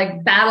we were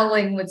like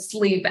battling with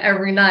sleep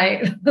every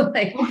night.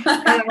 I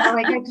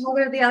told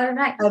her the other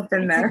night, I've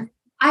been there.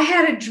 I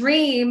had a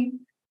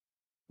dream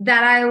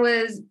that I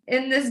was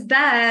in this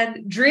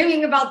bed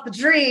dreaming about the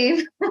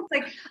dream.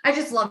 I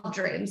just love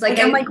dreams.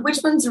 I'm like, which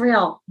one's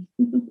real?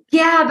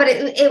 Yeah, but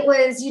it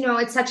was,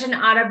 it's such an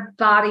out of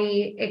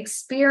body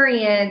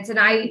experience. And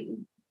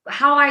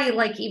how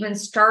I even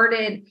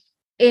started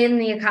in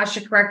the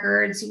Akashic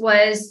Records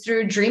was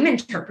through dream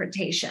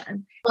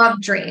interpretation.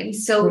 Love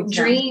dreams. So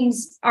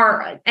dreams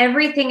are,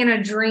 everything in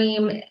a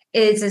dream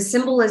is a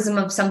symbolism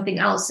of something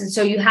else. And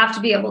so you have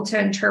to be able to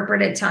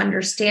interpret it to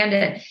understand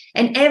it.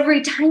 And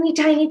every tiny,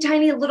 tiny,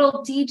 tiny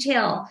little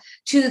detail,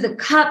 to the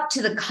cup,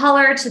 to the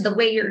color, to the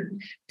way you're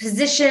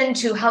positioned,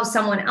 to how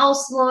someone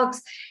else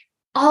looks,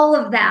 all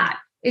of that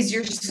is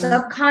your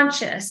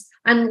subconscious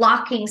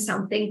unlocking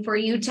something for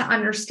you to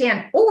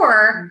understand,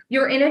 or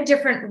you're in a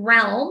different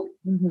realm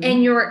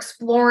and you're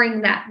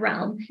exploring that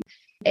realm.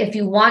 If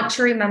you want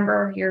to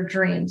remember your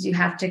dreams, you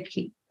have to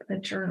keep a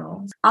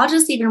journal. I'll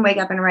just even wake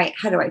up and write,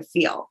 how do I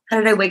feel? How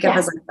did I wake up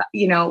as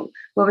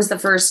what was the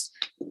first,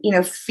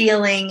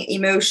 feeling,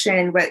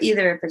 emotion,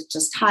 either if it's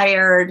just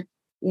tired,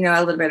 a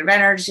little bit of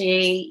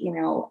energy,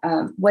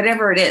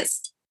 whatever it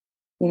is.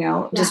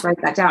 Just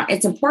write that down.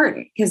 It's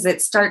important because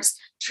it starts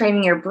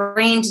training your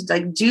brain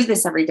to do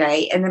this every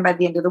day. And then by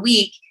the end of the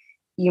week,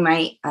 you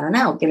might,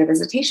 get a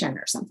visitation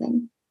or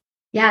something.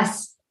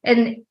 Yes.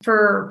 And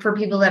for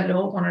people that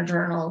don't want to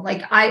journal,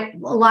 a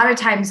lot of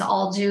times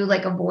I'll do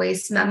a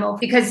voice memo,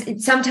 because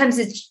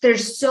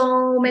there's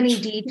so many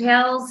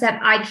details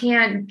that I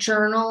can't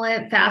journal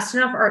it fast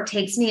enough, or it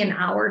takes me an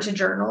hour to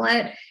journal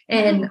it.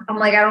 And I'm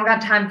like, I don't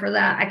got time for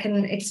that. I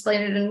can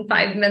explain it in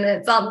 5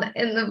 minutes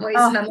in the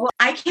voice memo.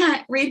 I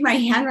can't read my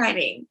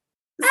handwriting.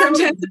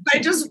 Sometimes if I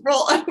just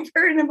roll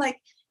over and I'm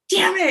like,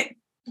 damn it,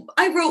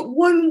 I wrote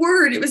one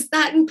word. It was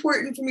that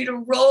important for me to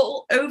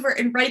roll over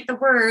and write the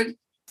word.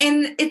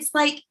 And it's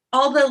like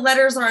all the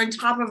letters are on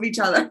top of each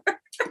other.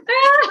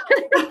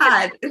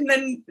 And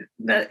then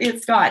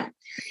it's gone.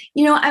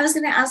 I was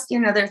going to ask you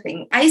another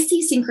thing. I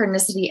see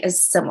synchronicity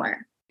as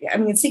similar. I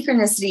mean,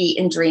 synchronicity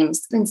in dreams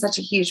has been such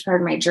a huge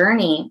part of my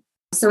journey.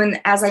 So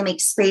as I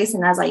make space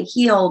and as I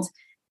healed,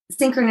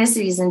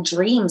 synchronicities in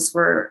dreams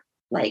were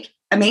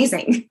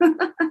amazing.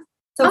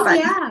 So fun.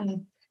 Yeah.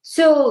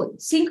 So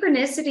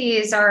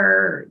synchronicities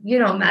are,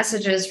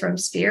 messages from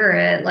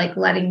spirit, like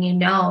letting you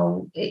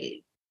know,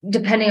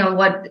 depending on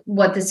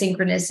what the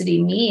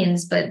synchronicity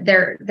means, but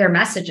they're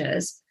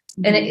messages.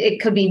 Mm-hmm. And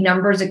it could be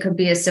numbers, it could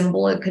be a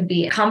symbol, it could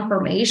be a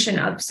confirmation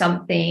of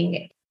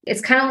something.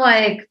 It's kind of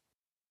like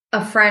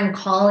a friend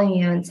calling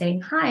you and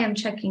saying, "Hi, I'm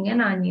checking in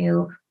on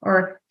you,"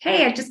 or,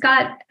 "Hey, I just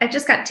got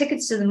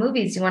tickets to the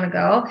movies. You want to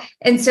go?"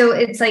 And so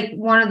it's like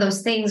one of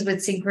those things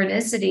with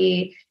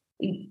synchronicity.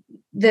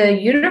 The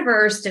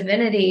universe,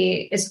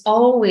 divinity is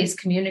always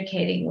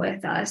communicating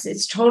with us.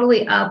 It's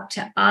totally up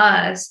to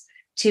us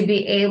to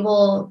be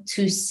able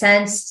to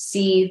sense,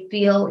 see,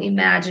 feel,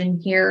 imagine,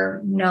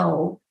 hear,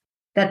 know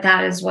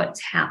that is what's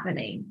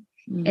happening.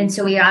 Mm-hmm. And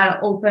so we got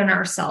to open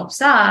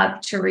ourselves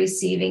up to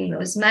receiving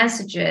those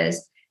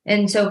messages.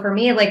 And so for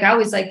me, like, I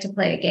always like to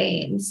play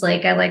games.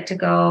 Like, I like to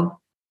go,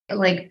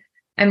 like,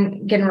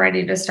 I'm getting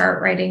ready to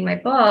start writing my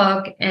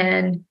book,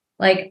 and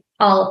like,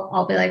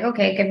 I'll be like,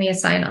 "Okay, give me a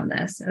sign on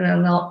this." And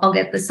then I'll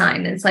get the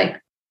sign. And it's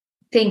like,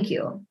 "Thank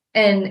you."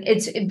 And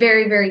it's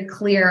very, very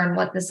clear on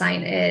what the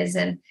sign is.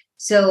 And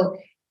so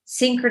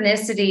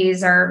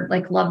synchronicities are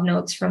like love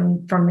notes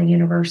from the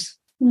universe.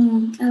 I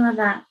love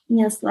that.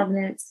 Yes, love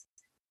notes.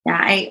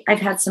 Yeah, I've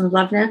had some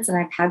love notes, and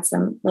I've had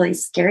some really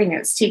scary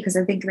notes too, because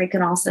I think they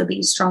can also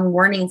be strong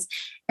warnings.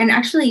 And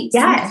actually,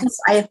 sometimes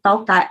I have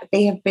felt that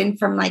they have been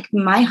from like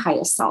my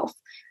highest self,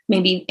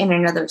 maybe in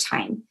another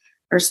time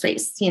or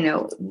space,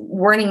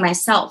 warning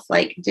myself,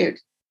 like, dude,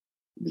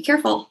 be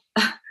careful.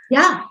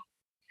 Yeah.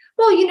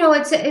 Well,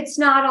 it's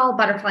not all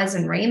butterflies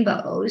and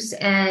rainbows.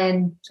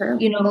 And, sure.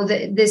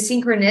 The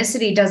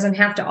synchronicity doesn't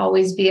have to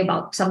always be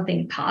about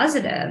something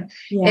positive.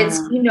 Yeah. It's,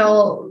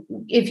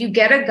 if you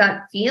get a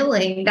gut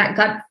feeling, that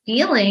gut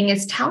feeling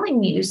is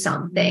telling you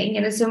something,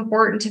 and it's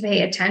important to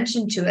pay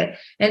attention to it.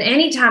 And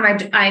anytime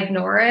I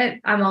ignore it,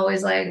 I'm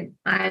always like,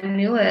 I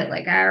knew it.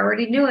 Like, I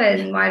already knew it.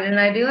 And why didn't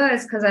I do it?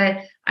 It's because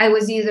I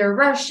was either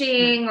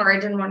rushing, or I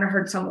didn't want to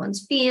hurt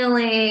someone's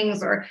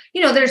feelings, or,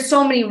 there's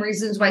so many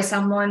reasons why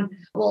someone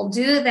will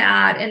do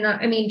that.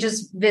 And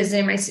just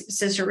visiting my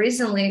sister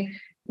recently,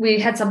 we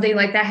had something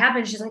like that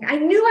happen. She's like, "I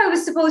knew I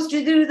was supposed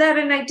to do that,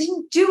 and I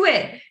didn't do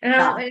it."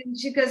 And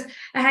she goes,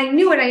 "And I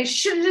knew it. I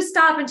should have just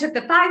stopped and took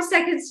the 5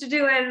 seconds to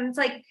do it." And it's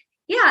like,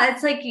 yeah,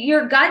 it's like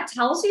your gut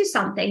tells you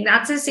something.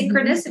 That's a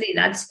synchronicity.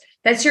 Mm-hmm.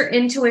 That's your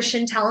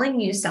intuition telling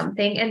you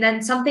something. And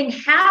then something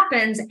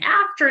happens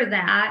after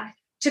that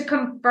to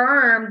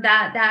confirm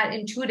that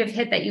intuitive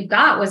hit that you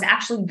got was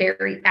actually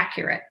very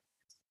accurate.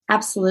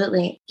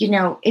 Absolutely.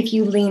 If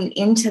you lean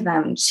into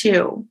them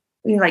too,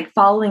 like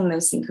following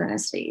those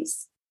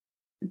synchronicities,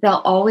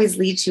 they'll always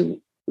lead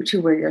you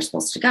to where you're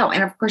supposed to go.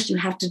 And of course, you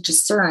have to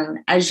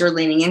discern as you're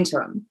leaning into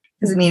them.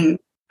 Because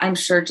I'm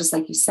sure, just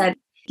like you said,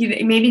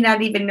 you maybe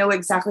not even know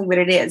exactly what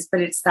it is,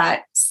 but it's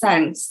that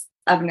sense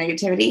of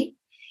negativity.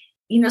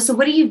 So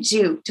what do you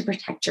do to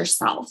protect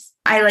yourself?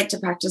 I like to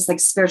practice like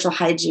spiritual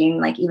hygiene,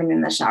 like even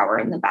in the shower,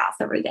 in the bath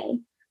every day.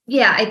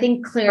 Yeah, I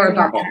think clearing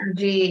your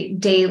energy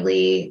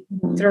daily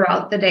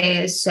throughout the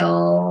day is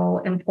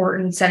so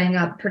important. Setting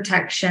up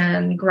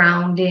protection,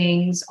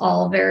 groundings,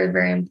 all very,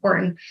 very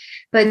important.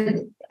 But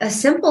a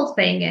simple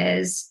thing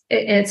is,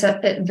 it's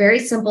a very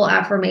simple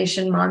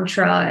affirmation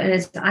mantra, and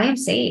it's, "I am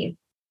safe.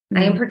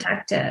 I am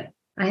protected.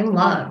 I am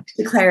loved."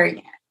 Declaring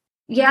it.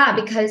 Yeah,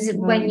 because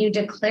when you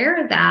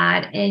declare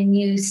that and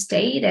you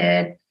state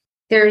it,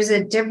 there's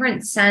a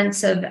different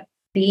sense of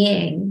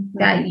being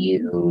that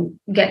you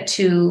get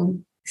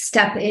to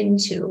step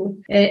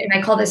into. And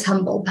I call this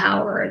humble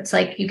power. It's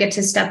like you get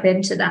to step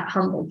into that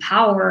humble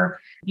power.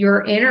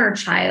 Your inner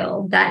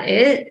child that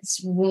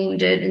is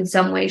wounded in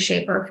some way,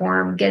 shape, or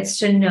form gets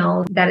to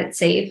know that it's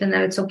safe and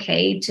that it's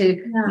okay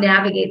to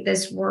navigate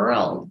this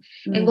world.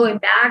 Mm-hmm. And going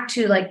back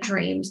to like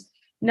dreams,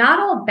 not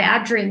all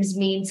bad dreams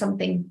mean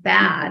something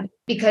bad,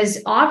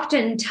 because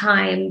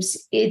oftentimes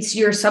it's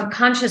your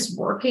subconscious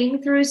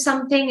working through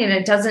something, and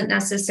it doesn't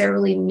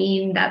necessarily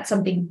mean that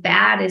something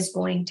bad is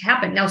going to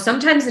happen. Now,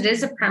 sometimes it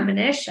is a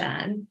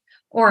premonition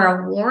or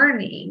a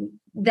warning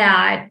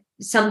that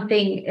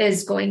something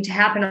is going to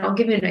happen. I'll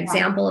give you an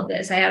example of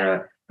this. I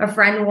had a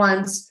friend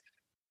once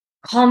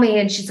call me,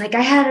 and she's like,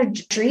 "I had a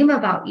dream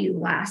about you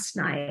last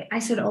night." I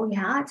said, "Oh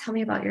yeah, tell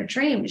me about your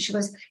dream." She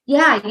goes,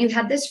 "Yeah, you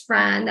had this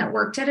friend that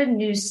worked at a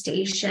news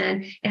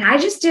station, and I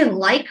just didn't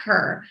like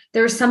her.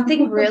 There was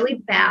something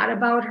really bad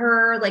about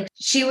her. Like,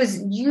 she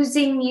was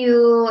using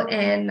you,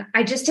 and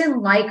I just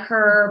didn't like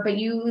her, but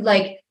you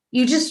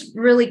just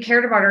really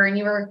cared about her, and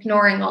you were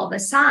ignoring all the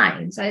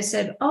signs." I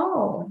said,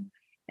 "Oh."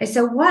 I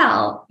said,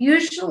 "Well,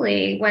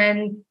 usually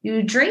when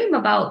you dream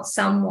about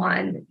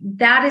someone,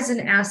 that is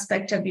an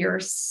aspect of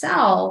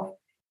yourself.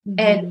 Mm-hmm.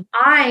 And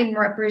I'm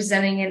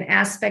representing an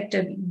aspect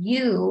of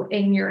you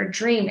in your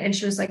dream." And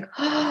she was like,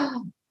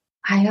 "Oh,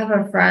 I have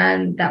a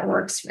friend that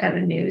works at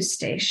a news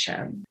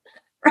station."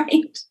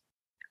 Right.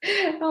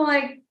 I'm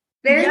like,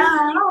 there you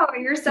go.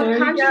 Your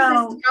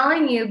subconscious is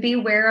telling you,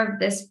 beware of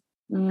this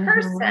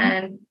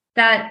person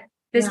that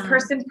this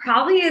person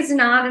probably is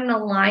not in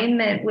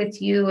alignment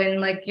with you and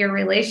like your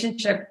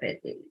relationship.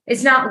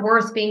 It's not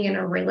worth being in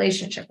a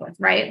relationship with,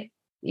 right?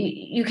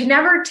 You can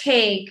never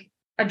take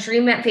a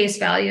dream at face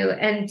value.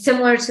 And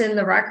similar to in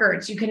the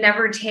records, you can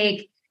never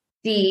take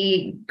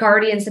the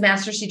guardians, the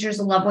master teachers,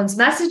 the loved ones'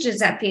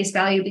 messages at face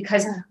value,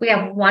 because we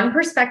have one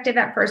perspective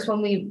at first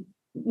when we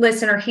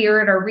listen or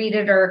hear it or read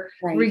it or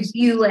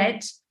review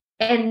it.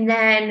 And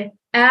then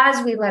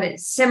as we let it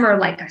simmer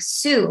like a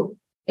soup,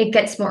 it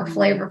gets more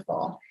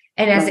flavorful.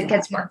 And as it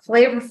gets more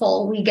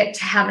flavorful, we get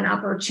to have an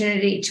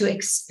opportunity to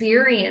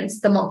experience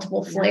the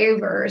multiple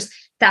flavors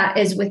that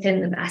is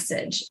within the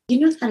message. You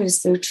know, that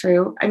is so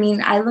true. I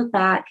mean, I look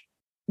back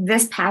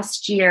this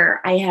past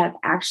year, I have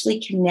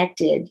actually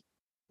connected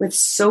with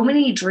so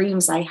many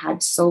dreams I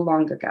had so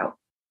long ago.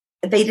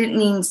 They didn't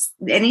mean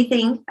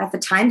anything at the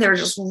time. They were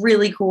just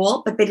really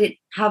cool, but they didn't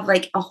have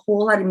like a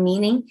whole lot of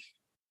meaning.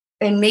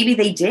 And maybe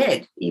they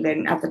did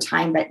even at the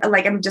time, but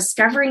like I'm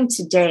discovering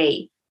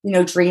today, you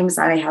know, dreams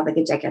that I had like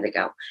a decade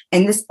ago.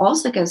 And this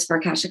also goes for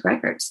Akashic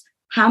Records.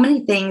 How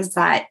many things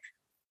that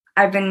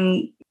I've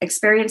been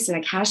experiencing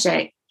in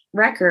Akashic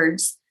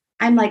Records,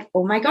 I'm like,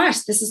 oh my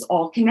gosh, this is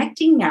all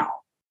connecting now.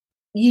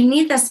 You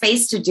need the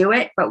space to do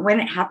it, but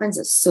when it happens,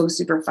 it's so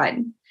super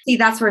fun. See,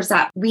 that's where it's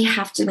at. We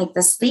have to make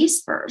the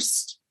space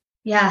first.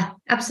 Yeah,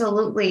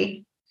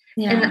 absolutely.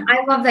 Yeah. And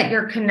I love that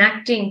you're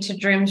connecting to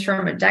dreams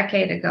from a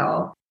decade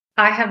ago.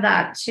 I have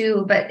that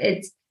too, but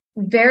it's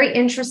very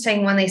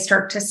interesting when they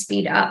start to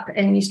speed up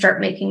and you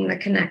start making the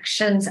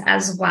connections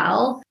as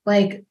well.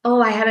 Like,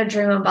 oh, I had a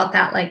dream about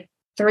that like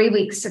 3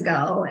 weeks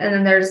ago. And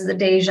then there's the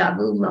deja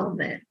vu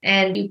moment.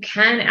 And you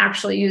can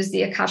actually use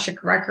the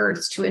Akashic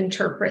Records to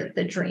interpret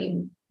the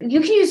dream.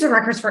 You can use the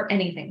records for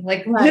anything,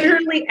 like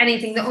literally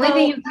anything. The only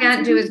thing you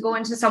can't do is go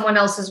into someone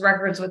else's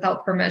records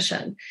without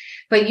permission,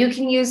 but you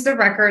can use the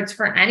records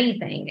for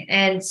anything.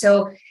 And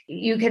so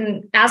you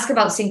can ask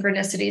about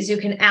synchronicities. You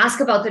can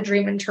ask about the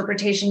dream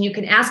interpretation. You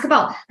can ask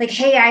about like,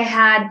 hey, I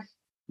had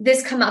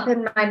this come up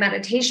in my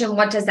meditation.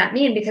 What does that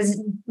mean?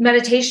 Because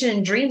meditation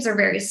and dreams are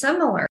very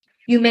similar.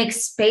 You make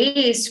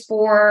space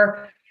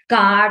for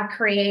God,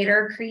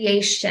 creator,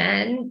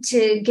 creation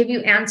to give you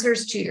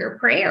answers to your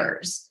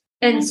prayers.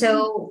 And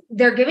so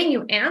they're giving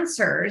you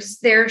answers,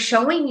 they're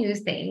showing you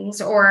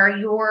things, or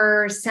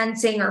you're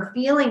sensing or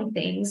feeling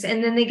things.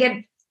 And then you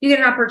get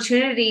an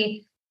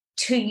opportunity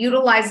to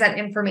utilize that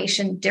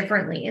information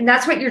differently. And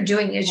that's what you're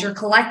doing is you're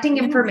collecting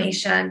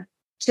information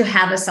to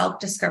have a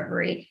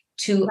self-discovery,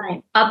 to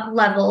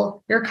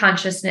up-level your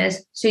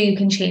consciousness so you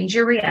can change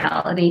your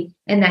reality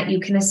and that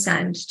you can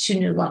ascend to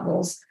new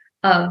levels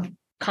of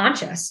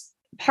conscious.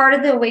 Part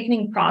of the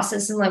awakening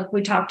process, and like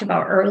we talked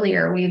about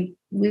earlier,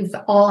 we've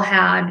all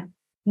had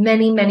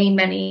many, many,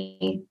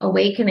 many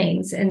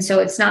awakenings. And so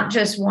it's not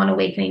just one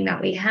awakening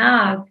that we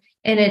have.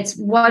 And it's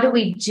what do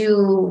we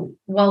do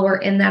while we're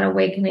in that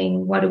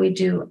awakening? What do we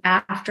do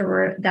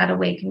after that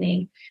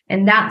awakening?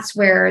 And that's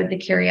where the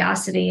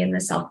curiosity and the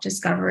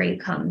self-discovery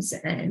comes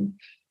in.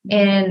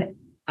 And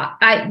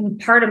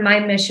part of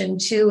my mission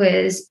too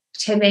is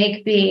to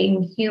make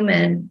being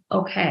human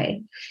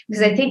okay.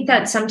 Because I think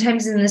that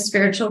sometimes in the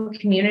spiritual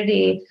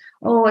community,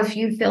 oh, if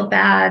you feel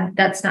bad,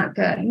 that's not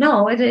good.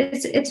 No,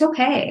 it's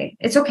okay.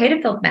 It's okay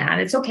to feel mad.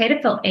 It's okay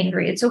to feel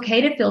angry. It's okay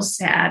to feel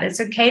sad.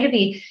 It's okay to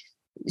be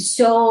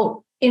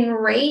so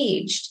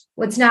enraged.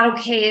 What's not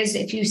okay is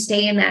if you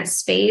stay in that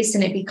space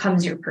and it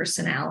becomes your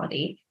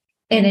personality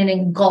and it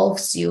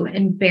engulfs you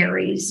and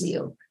buries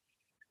you.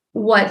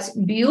 What's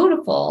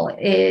beautiful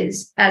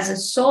is as a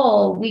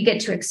soul, we get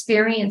to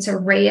experience an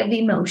array of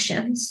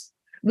emotions.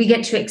 We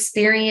get to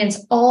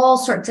experience all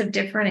sorts of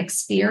different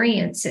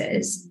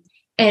experiences.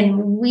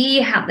 And we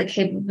have the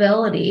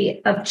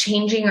capability of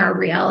changing our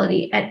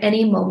reality at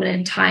any moment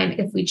in time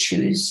if we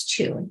choose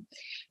to.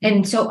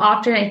 And so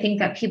often I think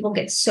that people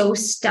get so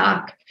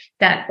stuck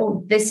that,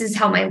 oh, this is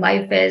how my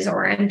life is,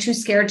 or I'm too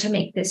scared to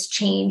make this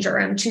change,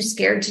 or I'm too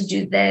scared to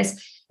do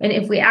this. And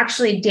if we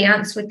actually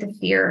dance with the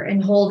fear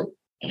and hold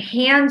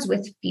hands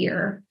with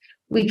fear,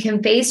 we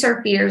can face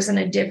our fears in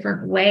a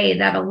different way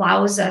that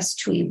allows us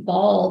to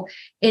evolve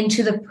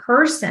into the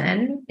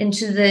person,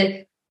 into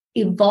the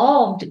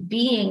evolved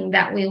being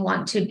that we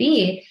want to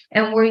be.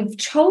 And we've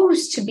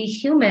chose to be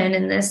human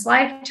in this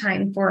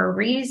lifetime for a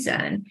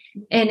reason.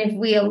 And if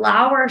we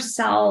allow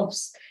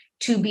ourselves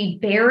to be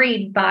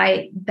buried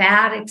by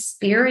bad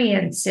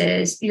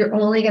experiences, you're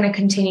only going to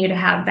continue to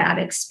have bad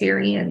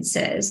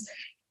experiences.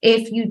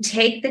 If you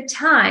take the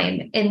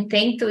time and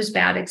thank those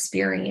bad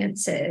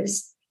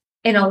experiences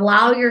and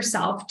allow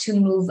yourself to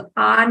move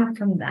on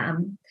from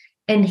them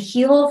and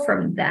heal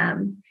from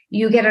them,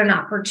 you get an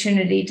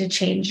opportunity to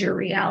change your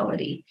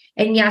reality.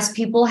 And yes,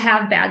 people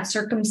have bad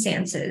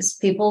circumstances.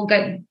 People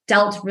get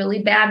dealt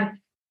really bad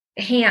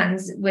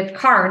hands with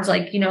cards,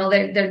 like,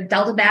 they're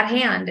dealt a bad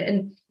hand.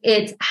 And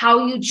it's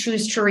how you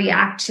choose to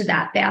react to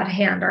that bad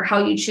hand, or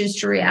how you choose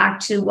to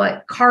react to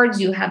what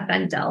cards you have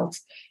been dealt.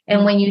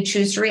 And when you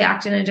choose to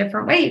react in a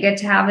different way, you get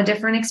to have a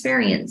different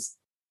experience.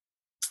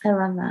 I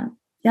love that.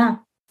 Yeah.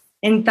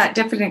 And that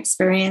different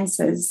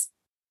experiences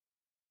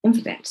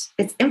infinite.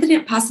 It's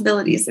infinite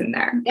possibilities in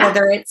there, Yeah.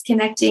 whether it's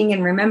connecting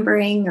and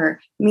remembering or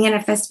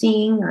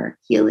manifesting or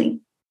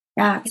healing.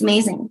 Yeah, it's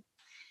amazing.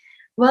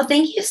 Well,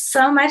 thank you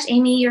so much,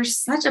 Amy. You're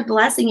such a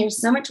blessing. You're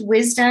so much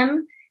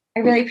wisdom. I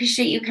really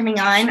appreciate you coming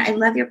on. I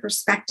love your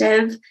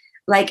perspective,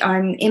 like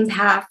on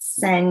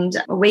empaths and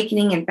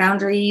awakening and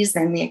boundaries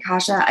and the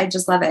Akasha. I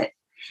just love it.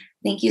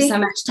 Thank you so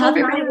much. Tell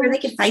everybody where they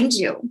can find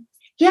you.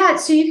 Yeah,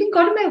 so you can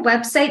go to my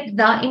website,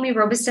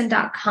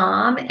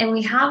 theamyrobison.com, and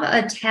we have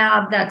a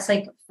tab that's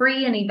like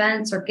free and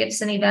events or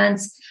gifts and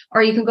events,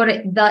 or you can go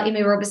to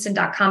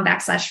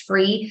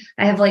theamyrobison.com/free.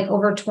 I have like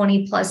over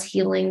 20 plus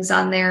healings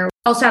on there.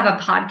 I also have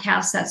a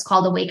podcast that's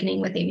called Awakening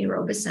with Amy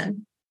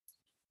Robison.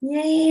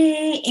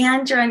 Yay.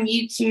 And you're on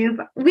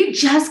YouTube. We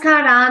just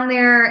got on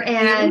there,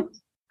 and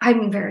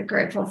I'm very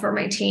grateful for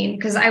my team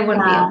because I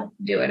wouldn't be able to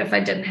do it if I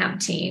didn't have a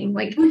team.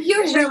 Like,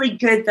 you're really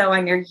good though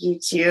on your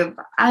YouTube.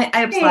 I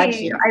applaud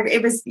you.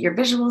 Your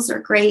visuals are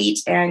great,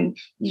 and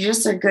you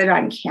just are good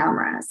on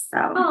camera.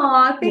 So,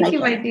 thank you,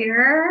 my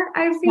dear.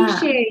 I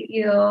appreciate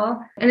you.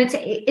 And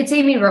it's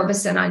Amy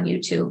Robison on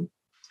YouTube.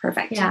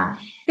 Perfect. Yeah.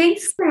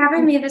 Thanks for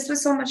having me. This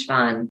was so much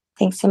fun.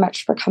 Thanks so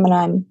much for coming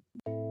on.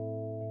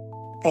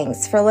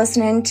 Thanks for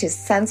listening to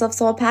Sense of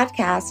Soul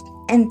podcast.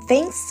 And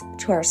thanks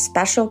to our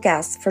special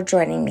guests for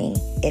joining me.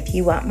 If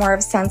you want more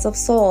of Sense of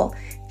Soul,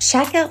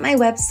 check out my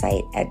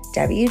website at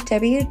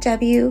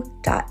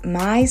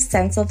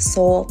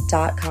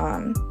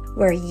www.mysenseofsoul.com,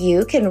 where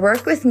you can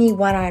work with me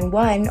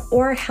one-on-one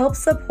or help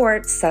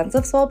support Sense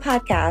of Soul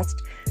podcast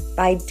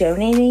by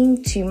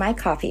donating to my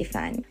coffee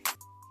fund.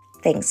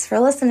 Thanks for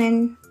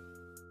listening.